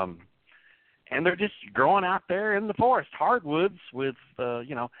 And they're just growing out there in the forest, hardwoods with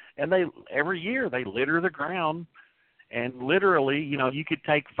and every year they litter the ground, and literally, you could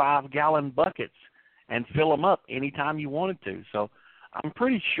take 5-gallon buckets and fill them up anytime you wanted to. So I'm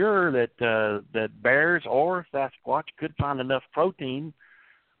pretty sure that bears or Sasquatch could find enough protein.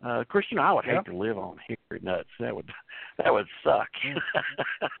 Of course, I would hate to live on hickory nuts. That would suck.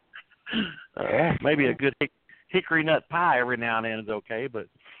 Maybe a good hickory nut pie every now and then is okay, but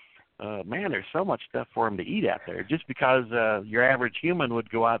man, there's so much stuff for them to eat out there. Just because your average human would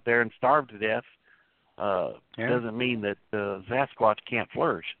go out there and starve to death doesn't mean that Sasquatch can't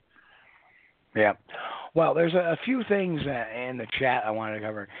flourish. Yeah. Well, there's a few things in the chat I wanted to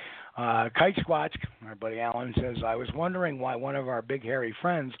cover. Kite Squatch, our buddy Alan, says, "I was wondering why one of our big hairy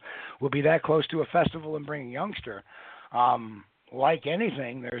friends would be that close to a festival and bring a youngster. Like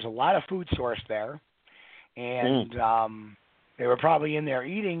anything, there's a lot of food source there, and they were probably in there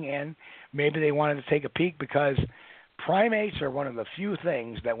eating, and maybe they wanted to take a peek because primates are one of the few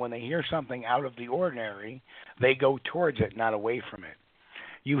things that when they hear something out of the ordinary, they go towards it, not away from it.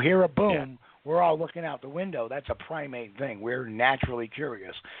 You hear a boom, we're all looking out the window. That's a primate thing. We're naturally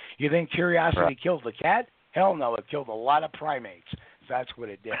curious. You think curiosity killed the cat? Hell no, it killed a lot of primates. That's what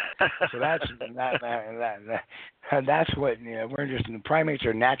it did. So that's that's what we're just. Primates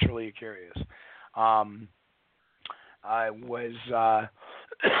are naturally curious. I was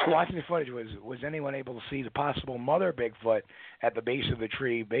watching the footage. Was anyone able to see the possible mother Bigfoot at the base of the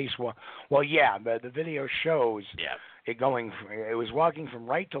tree? Well, yeah. The video shows it going. It was walking from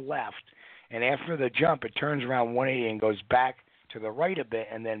right to left, and after the jump, it turns around 180 and goes back to the right a bit,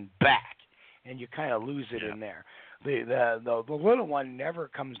 and then back, and you kind of lose it in there. The little one never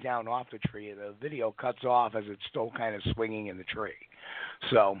comes down off the tree. The video cuts off as it's still kind of swinging in the tree.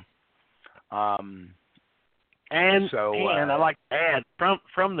 So, and I like to add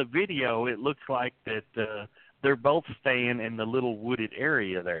from the video, it looks like that they're both staying in the little wooded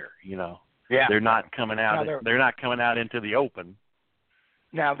area there. Yeah, they're not coming out. They're not coming out into the open.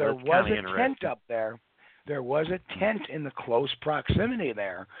 Now there was a tent up there. There was a tent in the close proximity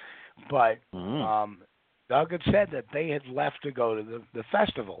there, but Doug had said that they had left to go to the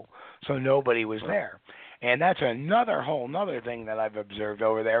festival, so nobody was there. And that's whole nother thing that I've observed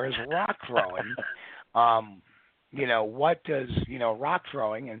over there is rock throwing. What does, rock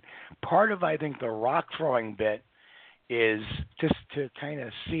throwing, and part of, I think, the rock throwing bit is just to kind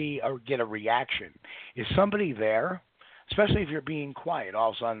of see or get a reaction. Is somebody there? Especially if you're being quiet.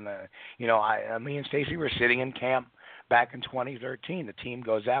 All of a sudden, me and Stacy were sitting in camp back in 2013. The team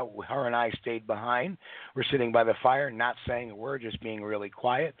goes out. Her and I stayed behind. We're sitting by the fire, not saying a word, just being really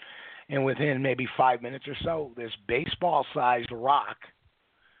quiet. And within maybe 5 minutes or so, this baseball-sized rock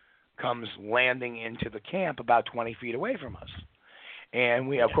comes landing into the camp about 20 feet away from us. And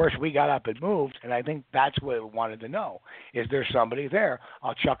we, of course, we got up and moved, and I think that's what we wanted to know. Is there somebody there?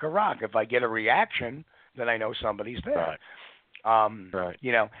 I'll chuck a rock. If I get a reaction, then I know somebody's there. Right.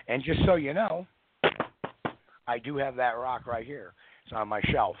 And just so you know, I do have that rock right here. It's on my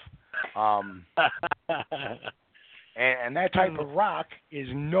shelf. And that type of rock is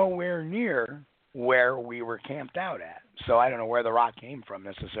nowhere near where we were camped out at. So I don't know where the rock came from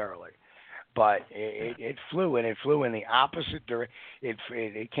necessarily. but it flew, and it flew in the opposite direction.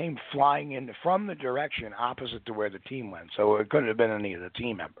 It came flying in from the direction opposite to where the team went. So it couldn't have been any of the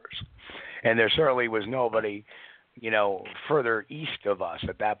team members, and there certainly was nobody, further east of us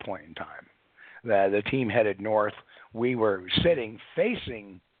at that point in time. The team headed north. We were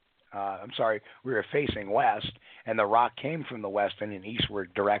facing west, and the rock came from the west in an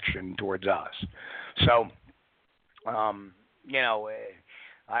eastward direction towards us. So,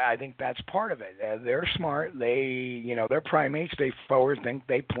 I think that's part of it. They're smart. They're primates. They forward think.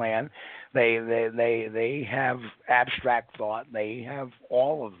 They plan. They have abstract thought. They have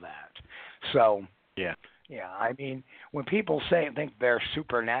all of that. So, yeah. I mean, when people think they're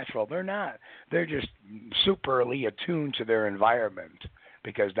supernatural, they're not. They're just superly attuned to their environment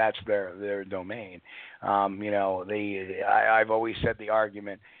because that's their domain. I've always said the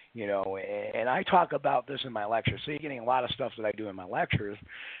argument, and I talk about this in my lectures. So you're getting a lot of stuff that I do in my lectures,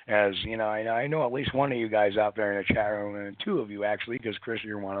 as I know at least one of you guys out there in the chat room, and two of you actually, because Chris,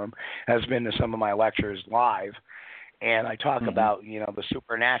 you're one of them, has been to some of my lectures live. And I talk about, the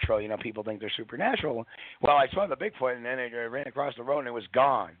supernatural. People think they're supernatural. Well, I saw the Bigfoot, and then it ran across the road, and it was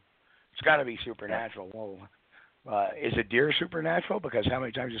gone. It's got to be supernatural. Well, is a deer supernatural? Because how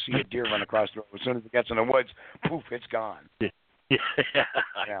many times you see a deer run across the road? As soon as it gets in the woods, poof, it's gone. Yeah,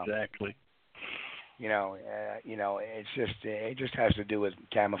 exactly. It just has to do with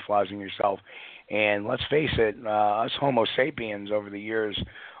camouflaging yourself. And let's face it, us Homo sapiens over the years,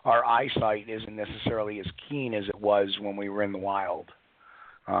 our eyesight isn't necessarily as keen as it was when we were in the wild.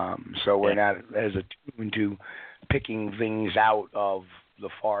 So we're not as attuned to picking things out of the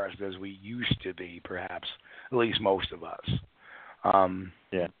forest as we used to be, perhaps, at least most of us.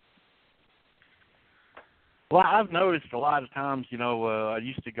 Well, I've noticed a lot of times, I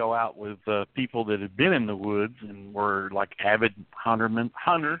used to go out with people that had been in the woods and were like avid hunters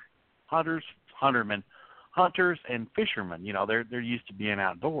and fishermen. They're used to being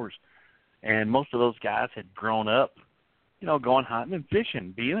outdoors, and most of those guys had grown up, going hunting and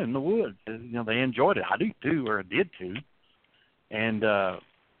fishing, being in the woods. They enjoyed it. I do too, or did too. And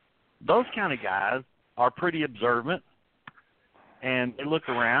those kind of guys are pretty observant. And they look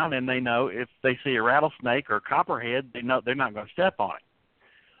around, and they know if they see a rattlesnake or a copperhead, they know they're not going to step on it.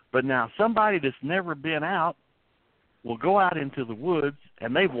 But now somebody that's never been out will go out into the woods,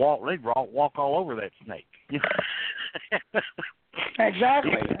 and they walk all over that snake.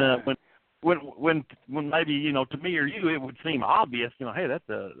 Exactly. When maybe to me or you it would seem obvious, hey, that's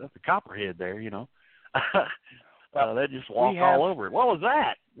a copperhead there, they just walk all over it. What was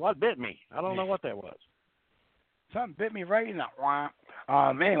that? What bit me? I don't know what that was. Something bit me right in the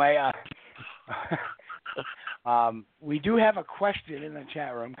anyway, we do have a question in the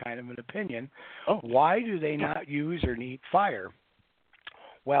chat room, kind of an opinion. Why do they not use or need fire?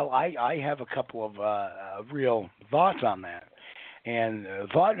 Well, I have a couple of real thoughts on that. And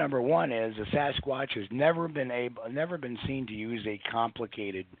thought number one is the Sasquatch has never been seen to use a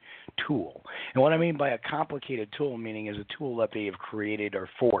complicated tool. And what I mean by a complicated tool, meaning is a tool that they have created or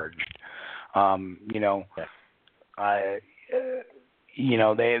forged. They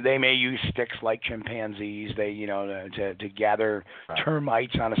may use sticks like chimpanzees. They to gather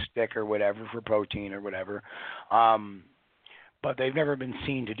termites on a stick or whatever for protein or whatever. But they've never been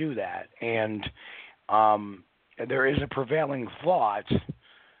seen to do that. And there is a prevailing thought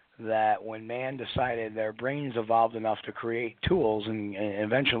that when man decided their brains evolved enough to create tools and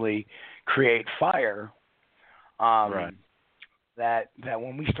eventually create fire, that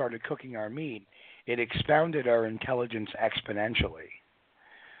when we started cooking our meat, it expounded our intelligence exponentially.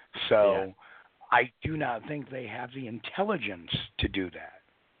 So I do not think they have the intelligence to do that.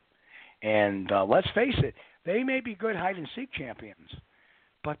 And let's face it, they may be good hide-and-seek champions,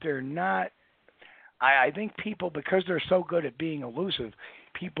 but they're not. I think people, because they're so good at being elusive,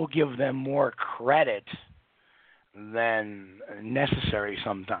 people give them more credit than necessary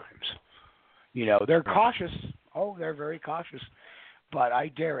sometimes. They're cautious. Oh, they're very cautious. But I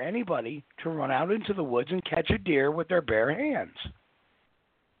dare anybody to run out into the woods and catch a deer with their bare hands.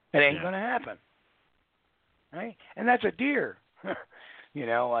 It ain't going to happen. Right? And that's a deer.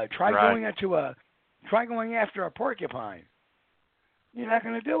 Try going after a porcupine. You're not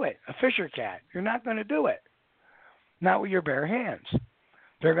going to do it. A fisher cat. You're not going to do it. Not with your bare hands.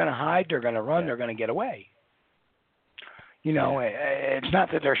 They're going to hide. They're going to run. They're going to get away. It's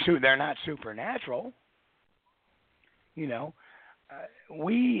not that they're not supernatural.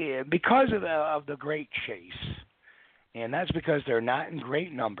 We because of the great chase, and that's because they're not in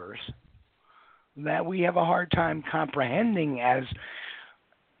great numbers, that we have a hard time comprehending as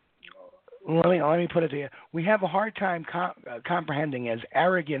let me put it to you. We have a hard time comprehending as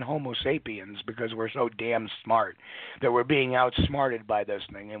arrogant Homo sapiens because we're so damn smart that we're being outsmarted by this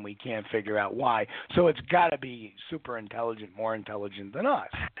thing and we can't figure out why. So it's got to be super intelligent, more intelligent than us.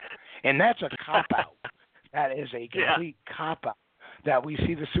 And that's a cop-out. That is a complete cop-out that we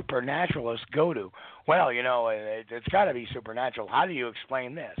see the supernaturalists go to. Well, it's got to be supernatural. How do you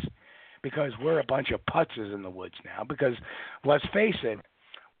explain this? Because we're a bunch of putzes in the woods now. Because let's face it,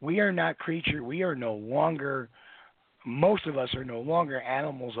 we are not creatures. We are no longer, most of us are no longer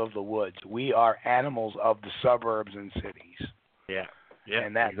animals of the woods. We are animals of the suburbs and cities. Yeah.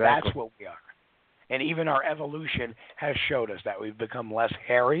 And exactly. that's what we are. And even our evolution has showed us that we've become less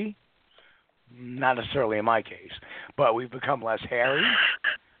hairy. Not necessarily in my case, but we've become less hairy.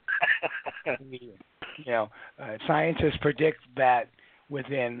 Scientists predict that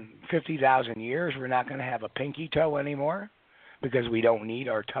within 50,000 years, we're not going to have a pinky toe anymore because we don't need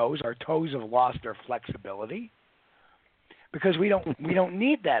our toes. Our toes have lost their flexibility because we don't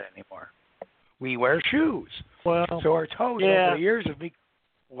need that anymore. We wear shoes. Well, so our toes over the years have become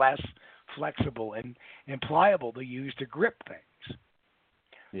less flexible and pliable to use to grip things.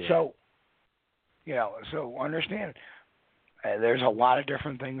 Yeah. So, so understand, there's a lot of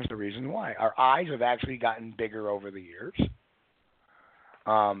different things, the reason why. Our eyes have actually gotten bigger over the years.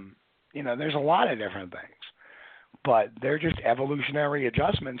 There's a lot of different things. But they're just evolutionary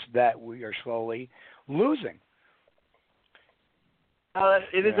adjustments that we are slowly losing.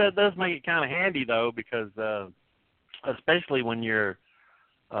 That does make it kind of handy, though, because especially when you're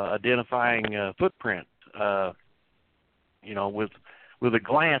identifying footprint, with a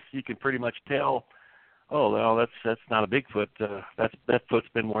glance, you can pretty much tell, oh, well, that's not a Bigfoot. That foot's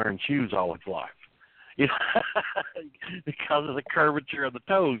been wearing shoes all its life. Because of the curvature of the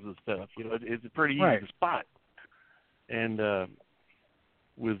toes and stuff. It's pretty easy to spot. And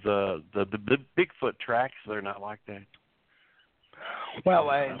with the Bigfoot tracks, they're not like that.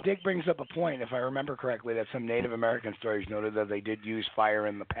 Well, Dick brings up a point, if I remember correctly, that some Native American stories noted that they did use fire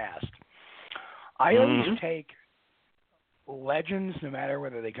in the past. I always take legends, no matter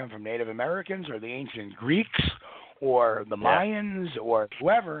whether they come from Native Americans or the ancient Greeks or the Mayans or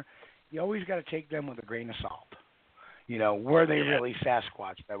whoever, you always got to take them with a grain of salt. Were they really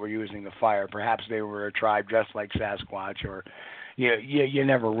Sasquatch that were using the fire? Perhaps they were a tribe just like Sasquatch, or you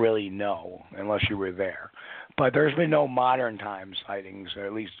never really know unless you were there. But there's been no modern time sightings, or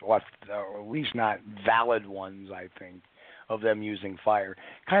at least not valid ones, I think, of them using fire.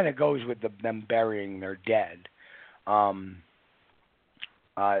 Kind of goes with them burying their dead. I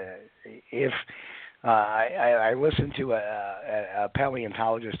listened to a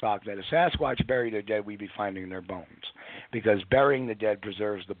paleontologist talk that if Sasquatch buried their dead, we'd be finding their bones, because burying the dead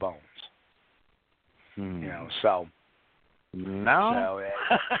preserves the bones. So. No.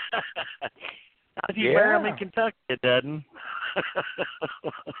 If you bury them in Kentucky, it doesn't.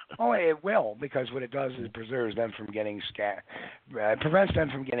 Oh, it will, because what it does is preserves them from getting prevents them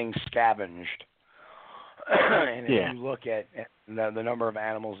from getting scavenged. And if you look at the number of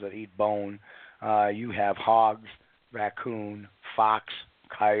animals that eat bone, you have hogs, raccoon, fox,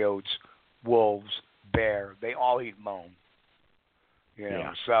 coyotes, wolves, bear. They all eat bone.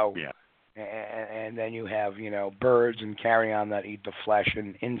 And then you have, birds and carrion that eat the flesh,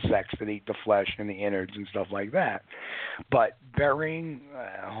 and insects that eat the flesh and the innards and stuff like that. But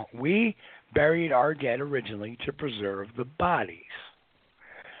we buried our dead originally to preserve the bodies.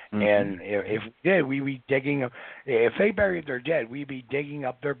 And if we did, we'd be digging up. If they buried their dead, we'd be digging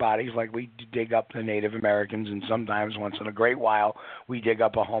up their bodies like we dig up the Native Americans, and sometimes, once in a great while, we dig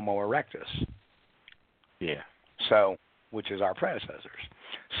up a Homo erectus. Yeah. So, which is our predecessors.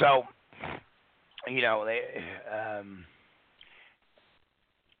 So,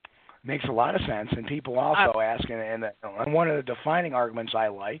 makes a lot of sense. And people also ask, and one of the defining arguments I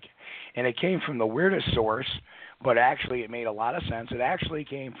like, and it came from the weirdest source, but actually it made a lot of sense. It actually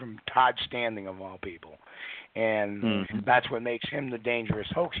came from Todd Standing, of all people. And that's what makes him the dangerous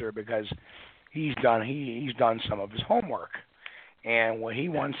hoaxer, because he's done some of his homework. And what he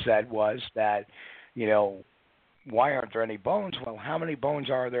once said was that, why aren't there any bones? Well, how many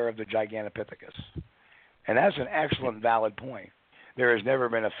bones are there of the Gigantopithecus? And that's an excellent, valid point. There has never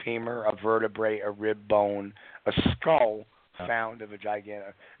been a femur, a vertebrae, a rib bone, a skull found of a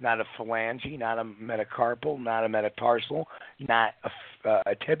gigantic, not a phalange, not a metacarpal, not a metatarsal, not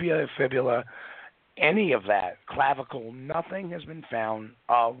a tibia, a fibula, any of that, clavicle, nothing has been found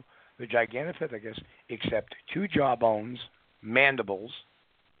of the Gigantopithecus except 2 jawbones, mandibles,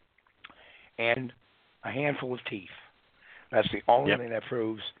 and a handful of teeth. That's the only thing that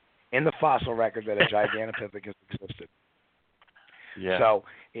proves in the fossil record that a Gigantopithecus existed. Yeah. So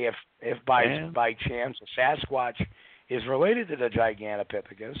if by chance a Sasquatch is related to the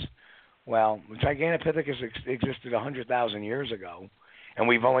Gigantopithecus, well, the Gigantopithecus existed 100,000 years ago, and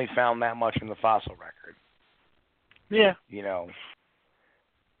we've only found that much in the fossil record. Yeah. You know.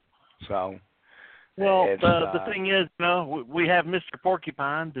 So. Well, the thing is, you know, we have Mr.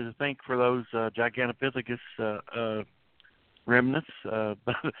 Porcupine to thank for those Gigantopithecus remnants,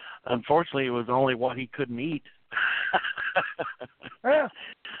 but unfortunately, it was only what he couldn't eat. Yeah.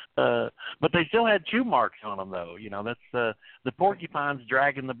 But they still had chew marks on them, though. You know, that's the porcupines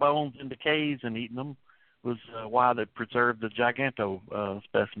dragging the bones into caves and eating them was why they preserved the giganto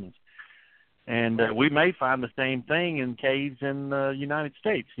specimens. And we may find the same thing in caves in the United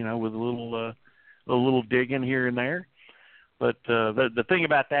States, you know, with a little digging here and there. But the thing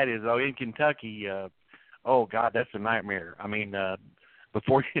about that is, though, in Kentucky, oh God, that's a nightmare. I mean,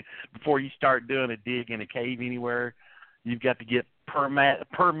 before you start doing a dig in a cave anywhere, you've got to get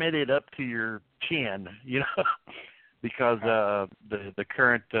permitted up to your chin, you know, because the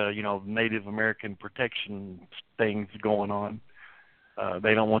current you know, Native American protection things going on.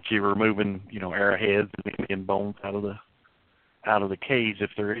 They don't want you removing, you know, arrowheads and bones out of the caves if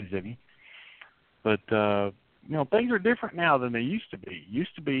there is any. But you know, things are different now than they used to be.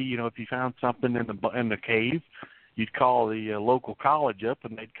 Used to be, you know, if you found something in the cave, you'd call the local college up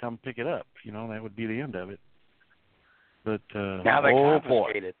and they'd come pick it up. You know, that would be the end of it. But now they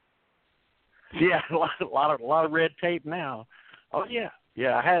confiscate it. Yeah, a lot of red tape now. Oh yeah.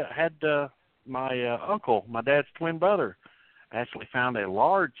 I had my uncle, my dad's twin brother, actually found a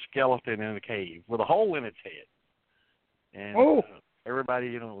large skeleton in a cave with a hole in its head. And everybody,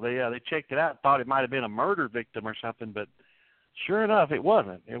 you know, they checked it out, thought it might have been a murder victim or something, but sure enough, it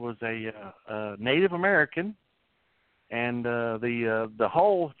wasn't. It was a Native American, and the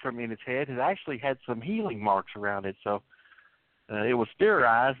hole from in its head has actually had some healing marks around it. So it was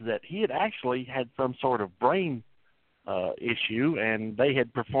theorized that he had actually had some sort of brain issue, and they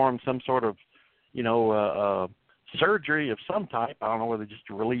had performed some sort of, you know, surgery of some type. I don't know whether just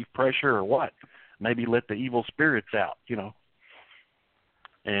to relieve pressure or what. Maybe let the evil spirits out, you know.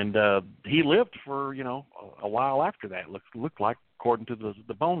 And he lived for, you know, a while after that. Looked like, according to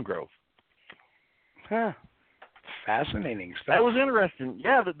the bone growth. Huh. Fascinating stuff. That was interesting.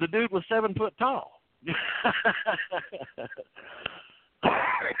 Yeah, the dude was 7 foot tall.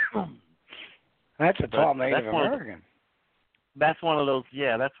 That's a tall Native American. That's one of those.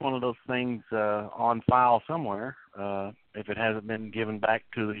 Yeah, that's one of those things on file somewhere. If it hasn't been given back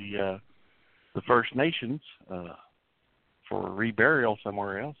to the First Nations for reburial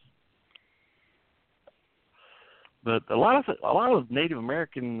somewhere else. But a lot of Native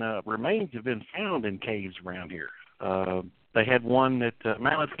American remains have been found in caves around here. They had one at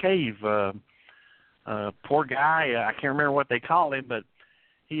Mammoth Cave. Poor guy, I can't remember what they called him, but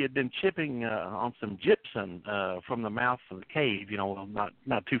he had been chipping on some gypsum from the mouth of the cave. You know,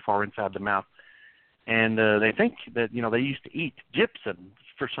 not too far inside the mouth. And they think that, you know, they used to eat gypsum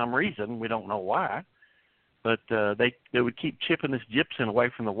for some reason. We don't know why. But they would keep chipping this gypsum away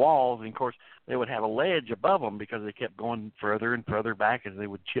from the walls, and of course they would have a ledge above them because they kept going further and further back as they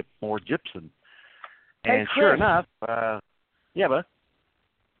would chip more gypsum. And hey, sure enough, yeah, bud.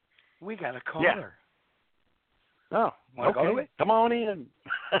 We got a caller. Yeah. Oh, okay. Come on in.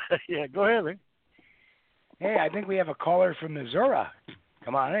 Yeah, go ahead, man. Hey, I think we have a caller from Missouri.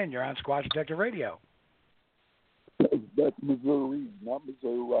 Come on in. You're on Squatchdetective Radio. That's Missouri, not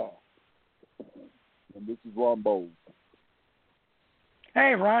Missouri. And this is Ron Bowles.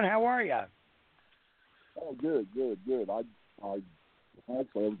 Hey, Ron, how are you? Oh, good. I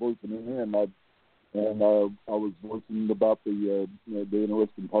actually was listening in, and I was listening about the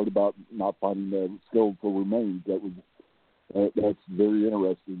interesting part about not finding the skeletal remains. That's very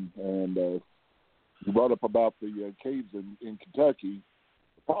interesting. And you brought up about the caves in Kentucky.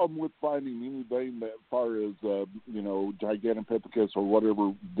 The problem with finding anything that far as Gigantopithecus or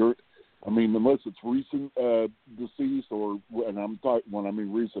whatever. I mean, unless it's recent deceased, and I'm talking when I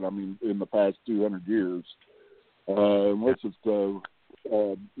mean recent, I mean in the past 200 years. Unless it's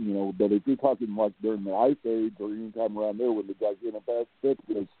but if you're talking like during the Ice Age or any time around there when the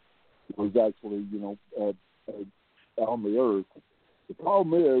Gigantopithecus was actually on the earth, the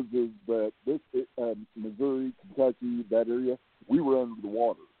problem is that this Missouri, Kentucky, that area, we were under the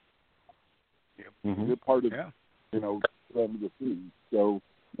water. Yep. Mm-hmm. We're part of under the sea. So.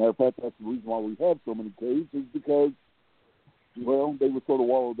 Matter of fact, that's the reason why we have so many caves is because, well, they were sort of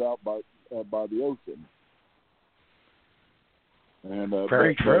wallowed out by the ocean. And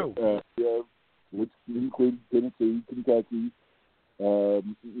very true. Which includes Tennessee, Kentucky,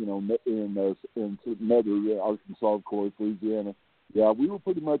 in certain other Arkansas, of course, Louisiana. Yeah, we were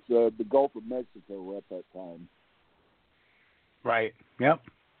pretty much the Gulf of Mexico at that time. Right. Yep.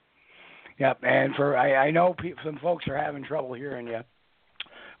 Yep. And I know some folks are having trouble hearing you.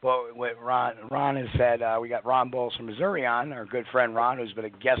 Well, what Ron has said, we got Ron Bowles from Missouri on, our good friend Ron, who's been a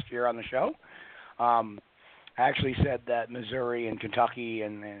guest here on the show. Actually said that Missouri and Kentucky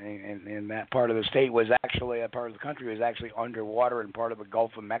and that part of the state was actually, that part of the country was actually underwater and part of the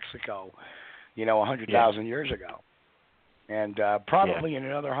Gulf of Mexico, 100,000 years ago. And probably in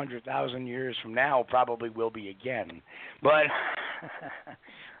another 100,000 years from now, probably will be again. But,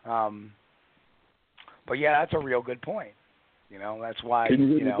 but yeah, that's a real good point. That's why. Can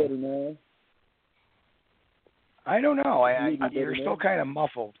you hear me better now? I don't know. You're still kind of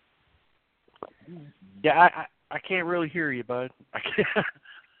muffled. Yeah, I can't really hear you, bud. I can't.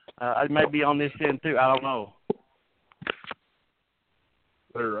 I may be on this end too. I don't know.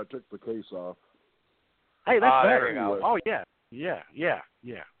 There, I took the case off. Hey, that's better. There you go. Oh yeah.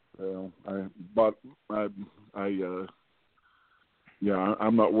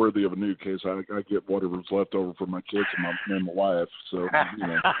 I'm not worthy of a new case. I get whatever's left over from my kids and my wife. So,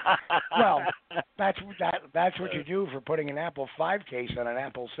 Well, that's what you do for putting an Apple 5 case on an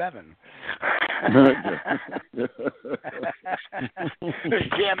Apple 7.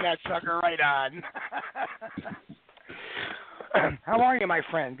 Just jam that sucker right on. How are you, my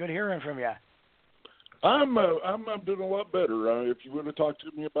friend? Good hearing from you. I'm doing a lot better. If you would have talked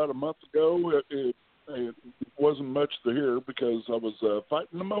to me about a month ago, it wasn't much to hear because I was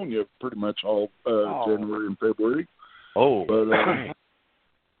fighting pneumonia pretty much all January and February. Oh, but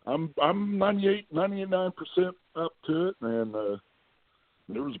I'm 99% up to it, and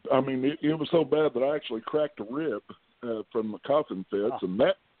it was so bad that I actually cracked a rib from the coughing fits, and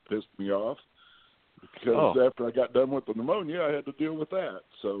that pissed me off. Because after I got done with the pneumonia, I had to deal with that.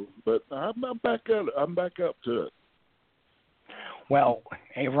 So, but I'm back at it. I'm back up to it. Well,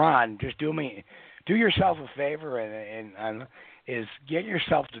 hey Ron, just do yourself a favor and is get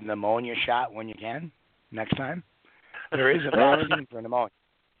yourself the pneumonia shot when you can next time. There is a vaccine for pneumonia.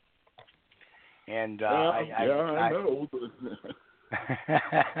 And I know.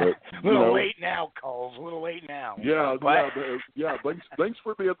 A little late now, Coles. A little late now. Yeah. Thanks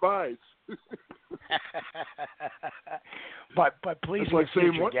for the advice. but please, it's like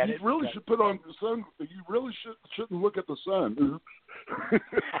saying, what get you it. really should put on the sun. You really shouldn't look at the sun.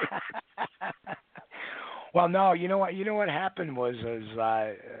 Well, no, you know what happened was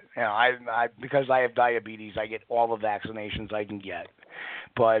I because I have diabetes, I get all the vaccinations I can get.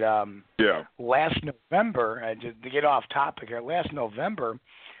 But last November, to get off topic here, last November,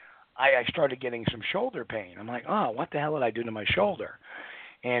 I started getting some shoulder pain. I'm like, oh, what the hell did I do to my shoulder?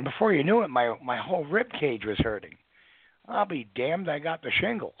 And before you knew it, my whole rib cage was hurting. I'll be damned, I got the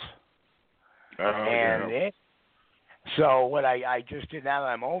shingles. So what I just did, now that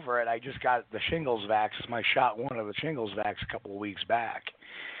I'm over it, I just got the shingles vax. I shot one of the shingles vax a couple of weeks back.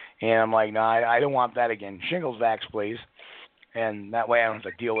 And I'm like, no, I don't want that again. Shingles vax, please. And that way I don't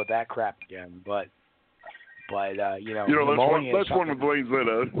have to deal with that crap again. But pneumonia that's one of the things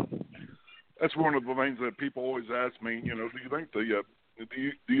that that's one of the things that people always ask me. Do you think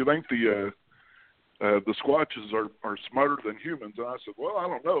the Squatches are smarter than humans? And I said, well, I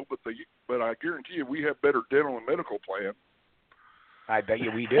don't know, but I guarantee you we have better dental and medical plan. I bet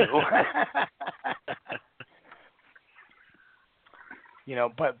you we do.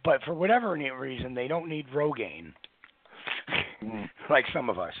 But for whatever reason, they don't need Rogaine, like some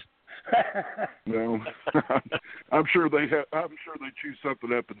of us. No, I'm sure they chew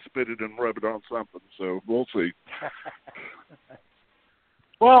something up and spit it and rub it on something. So we'll see.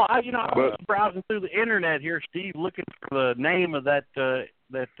 Well, I was browsing through the internet here, Steve, looking for the name of that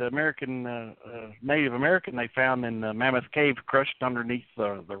American Native American they found in Mammoth Cave, crushed underneath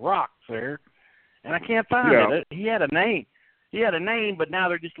the rocks there, and I can't find it. He had a name, but now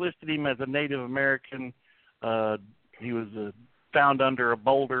they're just listed him as a Native American. He was found under a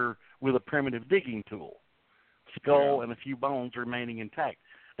boulder with a primitive digging tool, skull and a few bones remaining intact.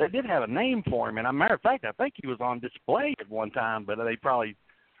 They did have a name for him, and as a matter of fact, I think he was on display at one time, but they probably,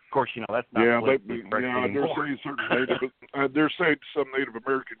 of course, that's not they're saying some Native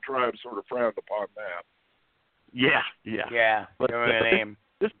American tribes sort of frowned upon that. Yeah. But name.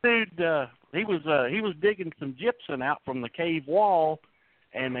 This dude, he was digging some gypsum out from the cave wall,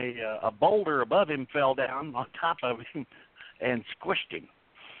 and a boulder above him fell down on top of him and squished him.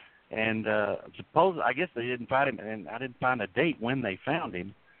 And I guess they didn't find him, and I didn't find a date when they found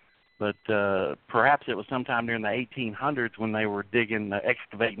him. But perhaps it was sometime during the 1800s when they were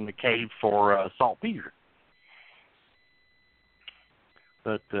excavating the cave for saltpeter.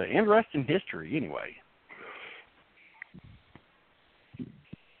 But interesting history, anyway.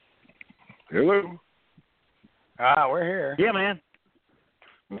 Hello. We're here. Yeah, man.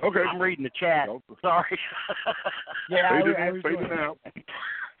 Okay. I'm reading the chat. Sorry. Yeah, fading out.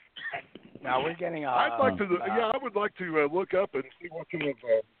 Now we're getting. I'd like to. I would like to look up and see what kind of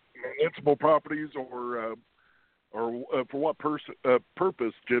municipal properties or for what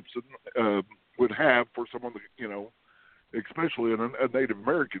purpose gypsum would have for someone that, especially a Native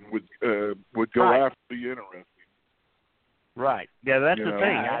American would go after the interesting. Right. Yeah, that's the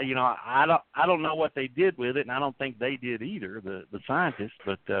thing. Yeah. I don't know what they did with it, and I don't think they did either, the scientists.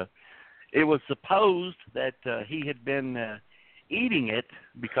 But it was supposed that he had been eating it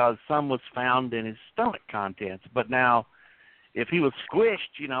because some was found in his stomach contents. But now, if he was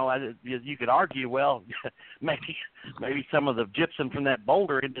squished, you could argue, well, maybe some of the gypsum from that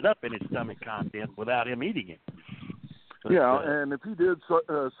boulder ended up in his stomach contents without him eating it. But, and if he did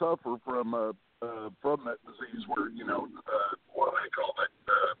suffer from that disease, where what do they call that?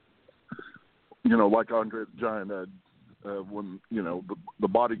 Like Andre the Giant had, when the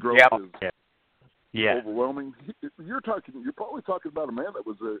body growth is overwhelming. You're probably talking about a man that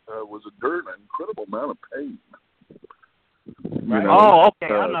was enduring an incredible amount of pain. Right. Oh,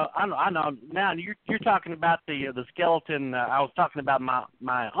 okay. I know. Now you're talking about the skeleton. I was talking about my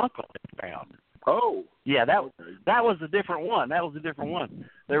uncle that found. Oh. Yeah, that was a different one.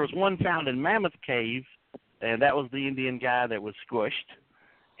 There was one found in Mammoth Cave, and that was the Indian guy that was squished,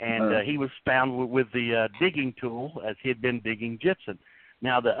 and he was found with the digging tool as he had been digging gypsum.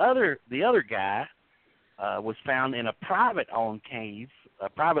 Now the other guy was found in a privately owned cave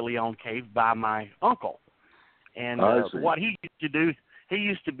by my uncle. And what he used to do, he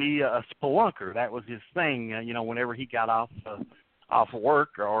used to be a spelunker. That was his thing. Whenever he got off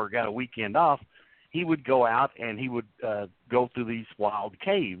work or got a weekend off, he would go out and he would go through these wild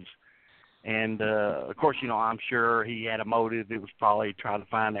caves. And, of course, I'm sure he had a motive. It was probably trying to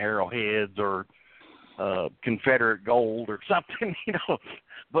find arrowheads or Confederate gold or something,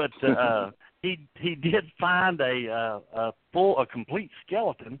 But he did find a complete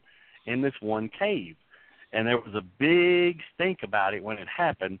skeleton in this one cave. And there was a big stink about it when it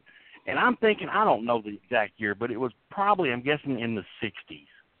happened. And I'm thinking, I don't know the exact year, but it was probably, I'm guessing, in the 60s.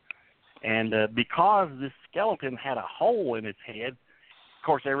 And because this skeleton had a hole in its head, of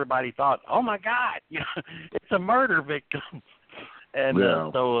course, everybody thought, oh, my God, it's a murder victim. And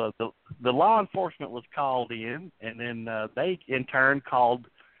so the law enforcement was called in, and then they, in turn, called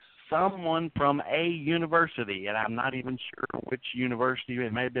someone from a university, and I'm not even sure which university.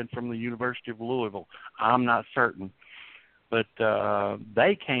 It may have been from the University of Louisville. I'm not certain. But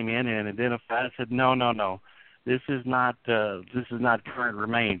they came in and identified and said, no, this is not current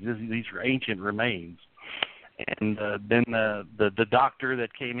remains. These are ancient remains. And then the doctor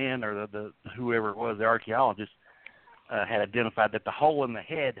that came in, or the whoever it was, the archaeologist, had identified that the hole in the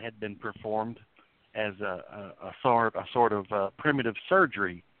head had been performed as a sort of primitive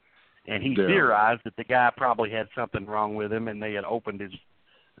surgery. And he theorized that the guy probably had something wrong with him, and they had opened his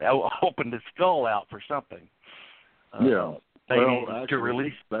skull out for something. To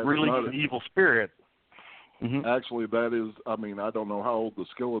release an evil spirit. Mm-hmm. Actually, that is. I mean, I don't know how old the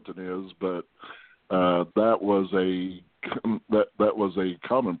skeleton is, but that was a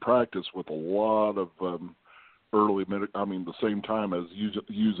common practice with a lot of early. The same time as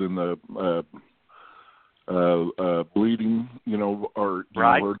using the. Bleeding, or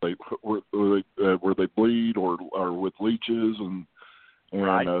right. where they bleed, or with leeches and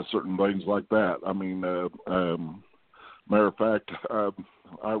right. Certain things like that. Matter of fact,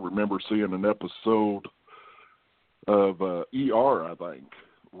 I remember seeing an episode of ER, I think,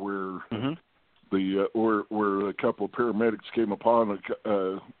 where where a couple of paramedics came upon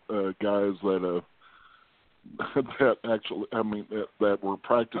guys that. That actually, that were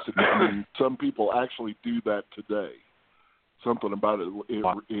practicing. Some people actually do that today. Something about it,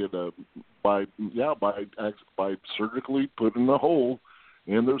 by surgically putting a hole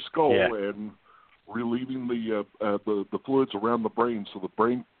in their skull and relieving the fluids around the brain, so the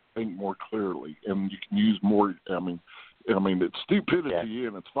brain can think more clearly, and you can use more. It's stupidity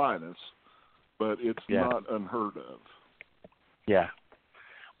in its finest, but it's not unheard of. Yeah.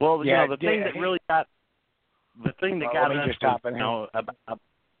 Well, the thing that really got. The thing that got us,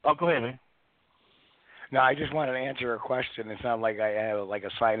 go ahead, man. No, I just wanted to answer a question. It sounded like I have a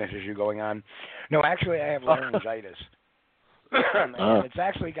sinus issue going on. No, actually, I have laryngitis, and it's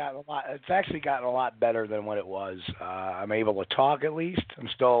actually gotten a lot better than what it was. I'm able to talk at least. I'm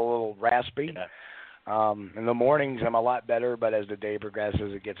still a little raspy. In the mornings, I'm a lot better, but as the day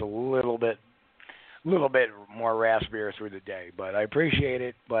progresses, it gets a little bit more raspier through the day, but I appreciate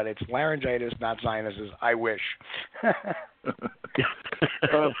it. But it's laryngitis, not sinuses. I wish.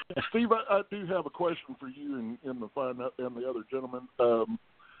 Steve, I do have a question for you and the other gentleman.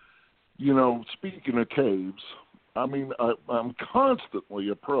 Speaking of caves, I mean, I'm constantly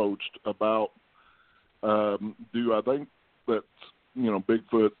approached about, do I think that,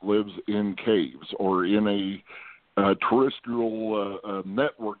 Bigfoot lives in caves or in a terrestrial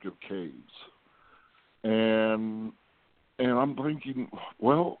network of caves? And I'm thinking,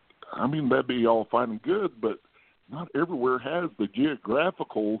 well, I mean, that'd be all fine and good, but not everywhere has the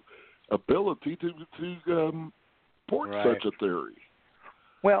geographical ability to support such a theory.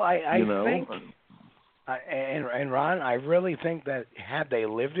 Well, I think, and Ron, I really think that had they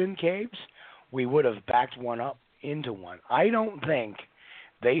lived in caves, we would have backed one up into one. I don't think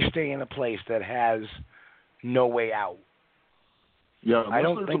they stay in a place that has no way out. Yeah, I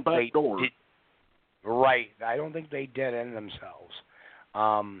don't think a back door. Right. I don't think they dead end themselves.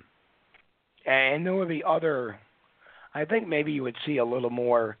 And there would be other. I think maybe you would see a little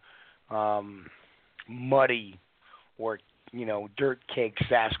more muddy or dirt cake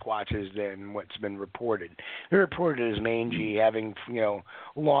Sasquatches than what's been reported. They're reported as mangy, having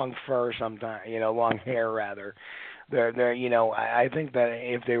long fur, sometimes long hair rather. They're I think that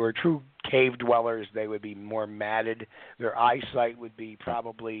if they were true cave dwellers, they would be more matted. Their eyesight would be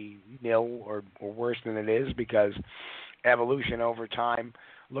probably nil or worse than it is because evolution over time.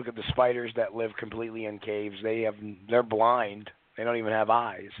 Look at the spiders that live completely in caves. They're blind. They don't even have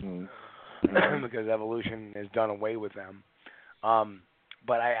eyes because evolution has done away with them.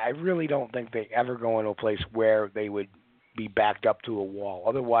 But I really don't think they ever go into a place where they would be backed up to a wall.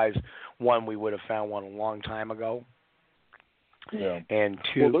 Otherwise, one, we would have found one a long time ago. Yeah. And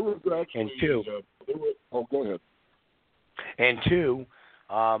two, well, there was actually, go ahead. And two,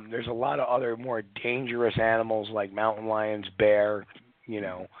 there's a lot of other more dangerous animals like mountain lions, bear,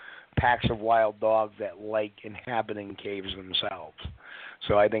 packs of wild dogs that like inhabiting caves themselves.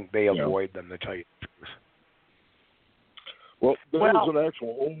 So I think they avoid them, to tell you the truth. Well, there was an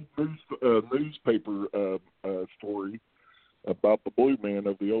actual old newspaper story about the Blue Man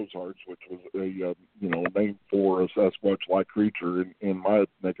of the Ozarks, which was a name for a Sasquatch-like creature in my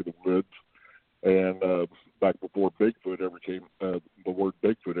neck of the woods, and back before Bigfoot ever came, the word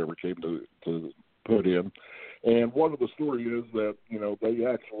Bigfoot ever came to put in. And one of the stories is that they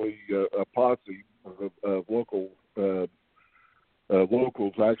actually a posse of locals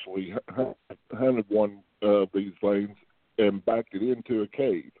actually hunted one of these things and backed it into a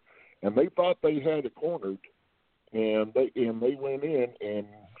cave, and they thought they had it cornered. And they went in, and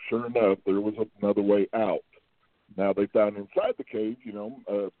sure enough, there was another way out. Now they found inside the cave,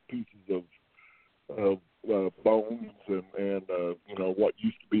 pieces of bones and what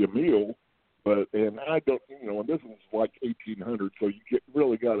used to be a meal. And I don't, and this was like 1800, so you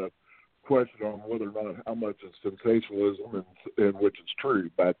really got to question on whether or not how much is sensationalism and which is true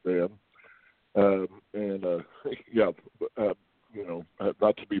back then.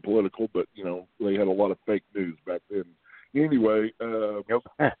 Not to be political, but they had a lot of fake news back then. Anyway,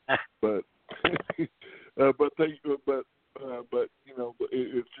 but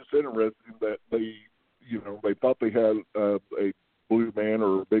it's just interesting that they thought they had a blue man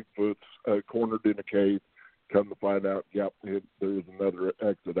or a Bigfoot cornered in a cave. Come to find out, there was another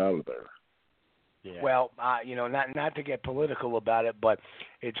exit out of there. Yeah. Well, not to get political about it, but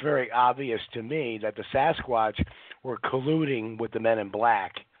it's very obvious to me that the Sasquatch were colluding with the Men in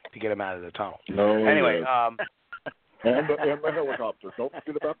Black to get them out of the tunnel. Anyway, and the helicopter. Don't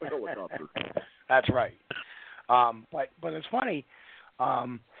forget about the helicopter. That's right. But it's funny.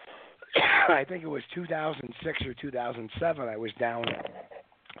 I think it was 2006 or 2007. I was down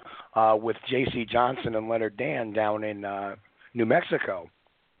with J.C. Johnson and Leonard Dan down in New Mexico,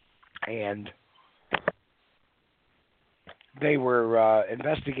 and they were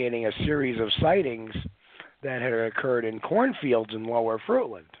investigating a series of sightings that had occurred in cornfields in Lower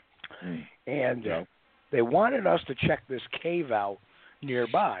Fruitland. And they wanted us to check this cave out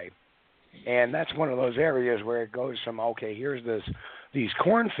nearby. And that's one of those areas where it goes from, here's these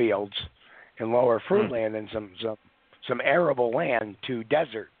cornfields in Lower Fruitland and some arable land to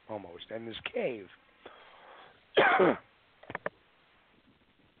desert almost, and this cave.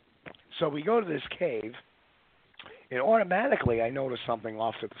 So we go to this cave, and automatically I noticed something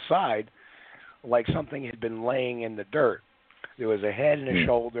off to the side, like something had been laying in the dirt. There was a head and a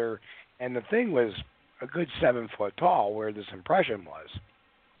shoulder, and the thing was a good 7 foot tall where this impression was.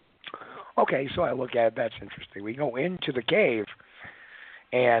 Okay, so I look at it, that's interesting. We go into the cave,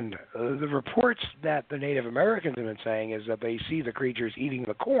 and the reports that the Native Americans have been saying is that they see the creatures eating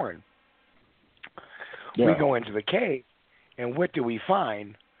the corn. Yeah. We go into the cave, and what do we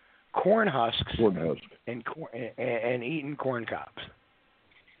find? corn husks Corn husk. and eating corn cobs.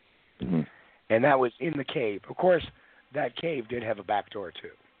 Mm-hmm. And that was in the cave. Of course, that cave did have a back door,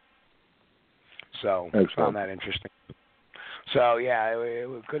 too. So I found that interesting. So, yeah,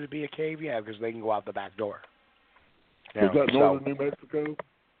 could it be a cave? Yeah, because they can go out the back door. Was that northern New Mexico?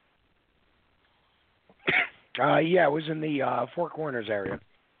 Yeah, it was in the Four Corners area.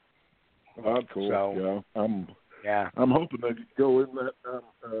 Oh, cool. So, I'm hoping they go in that.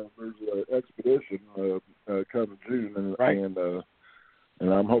 There's an expedition coming June,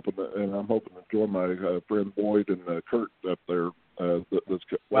 and I'm hoping to join my friend Boyd and Kurt up there.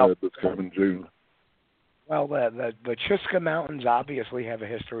 That's coming June. Well, the Chuska Mountains obviously have a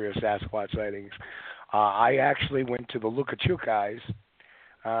history of Sasquatch sightings. I actually went to the Lucachukais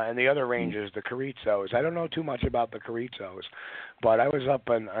and the other ranges, the Carrizos. I don't know too much about the Carrizos, but I was up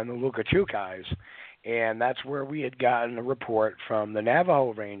on the Lucachukais, and that's where we had gotten a report from the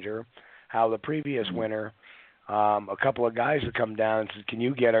Navajo ranger how the previous winter a couple of guys had come down and said, "Can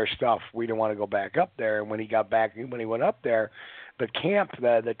you get our stuff? We don't want to go back up there." And when he went up there, the camp,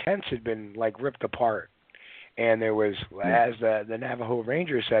 the tents had been like ripped apart. And there was, as the Navajo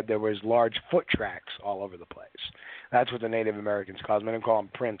Ranger said, there was large foot tracks all over the place. That's what the Native Americans call them. They don't call them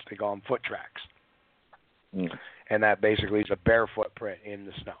prints. They call them foot tracks. And that basically is a barefoot print in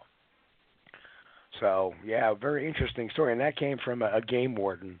the snow. So, yeah, very interesting story. And that came from a game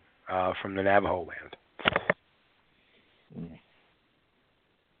warden from the Navajo land.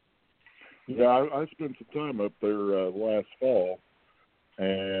 Yeah, I spent some time up there last fall.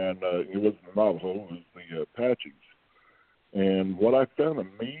 And it wasn't the Navajo, it was the Apaches. And what I found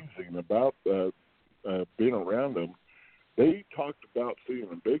amazing about being around them, they talked about seeing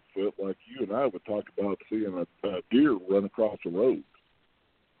a Bigfoot like you and I would talk about seeing a deer run across the road.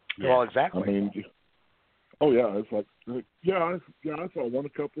 Yeah. Well, exactly. I mean, it's like, I saw one a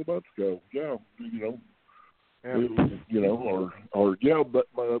couple of months ago. Yeah, but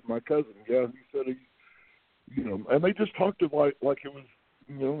my cousin, he said and they just talked it like it was,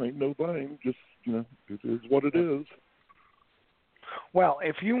 ain't no thing, just, it is what it is. Well,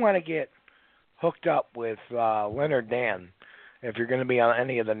 if you want to get hooked up with Leonard Dan, if you're going to be on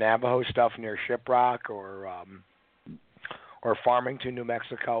any of the Navajo stuff near Shiprock or Farmington, New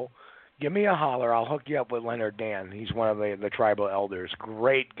Mexico, give me a holler. I'll hook you up with Leonard Dan. He's one of the tribal elders.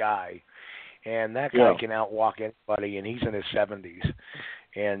 Great guy. And that guy can outwalk anybody, and he's in his 70s.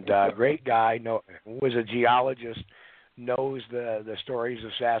 And great guy, was a geologist, knows the stories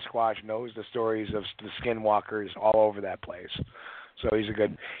of Sasquatch, knows the stories of the skinwalkers all over that place. So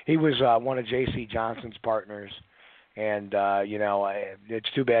he was one of J.C. Johnson's partners. And,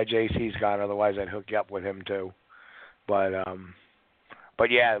 it's too bad J.C.'s gone, otherwise I'd hook you up with him too. But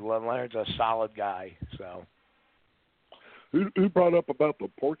yeah, Leonard's a solid guy, so. Who brought up about the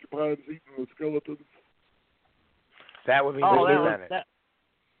porcupines eating the skeletons? That would be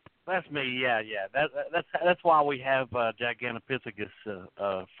That's me. Yeah. That's why we have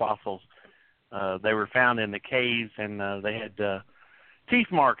Gigantopithecus fossils. They were found in the caves, and they had teeth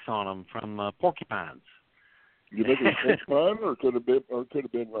marks on them from porcupines. You think it was porcupine, or could have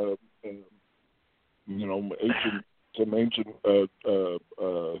been ancient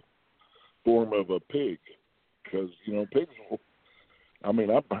form of a pig? Because pigs. I'm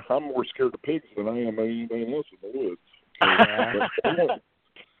more scared of pigs than I am anything else in the woods.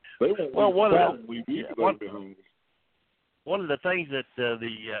 One of the things that the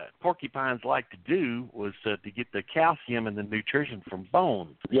porcupines like to do was to get the calcium and the nutrition from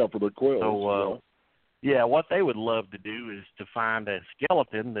bones. Yeah, for their quills. So, what they would love to do is to find a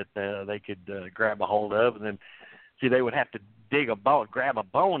skeleton that they could grab a hold of, and then they would have to grab a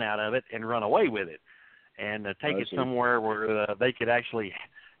bone out of it, and run away with it, and take it somewhere where they could actually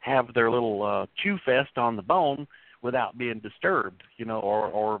have their little chew fest on the bone without being disturbed,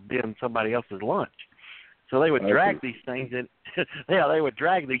 or being somebody else's lunch. So they would drag these things in. They would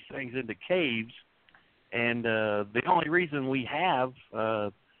drag these things into caves, and the only reason we have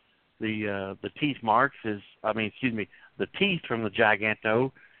the teeth marks the teeth from the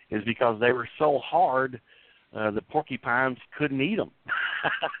Giganto is because they were so hard. The porcupines couldn't eat them.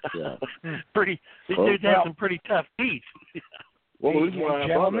 These dudes have some pretty tough teeth. Well, the reason why I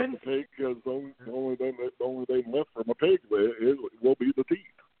brought up the pig is the only thing left from a pig will be the teeth.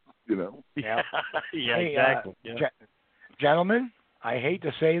 Yeah, hey, exactly. Gentlemen, I hate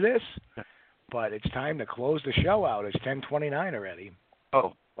to say this, but it's time to close the show out. It's 10:29 already.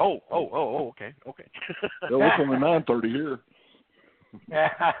 Oh, okay. It's only 9:30 here.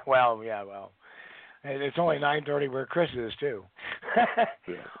 Well. And it's only 9:30 where Chris is too.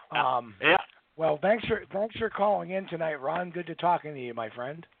 Well, thanks for calling in tonight, Ron. Good to talking to you, my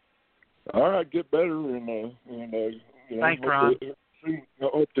friend. All right, get better, and Thanks, Ron.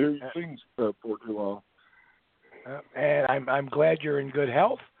 Hope to hear your things for too long. And I'm glad you're in good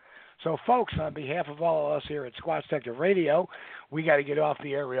health. So, folks, on behalf of all of us here at Squatchdetective Radio, we got to get off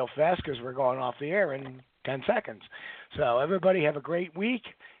the air real fast because we're going off the air in 10 seconds. So, everybody have a great week.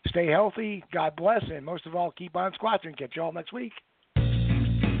 Stay healthy. God bless. And most of all, keep on squatching. Catch you all next week.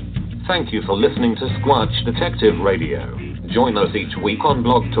 Thank you for listening to Squatch Detective Radio. Join us each week on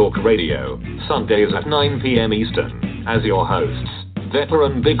Blog Talk Radio, Sundays at 9 p.m. Eastern, as your hosts,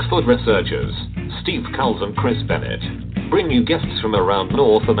 veteran Bigfoot researchers, Steve Culls and Chris Bennett, bring you guests from around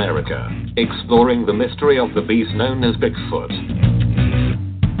North America, exploring the mystery of the beast known as Bigfoot.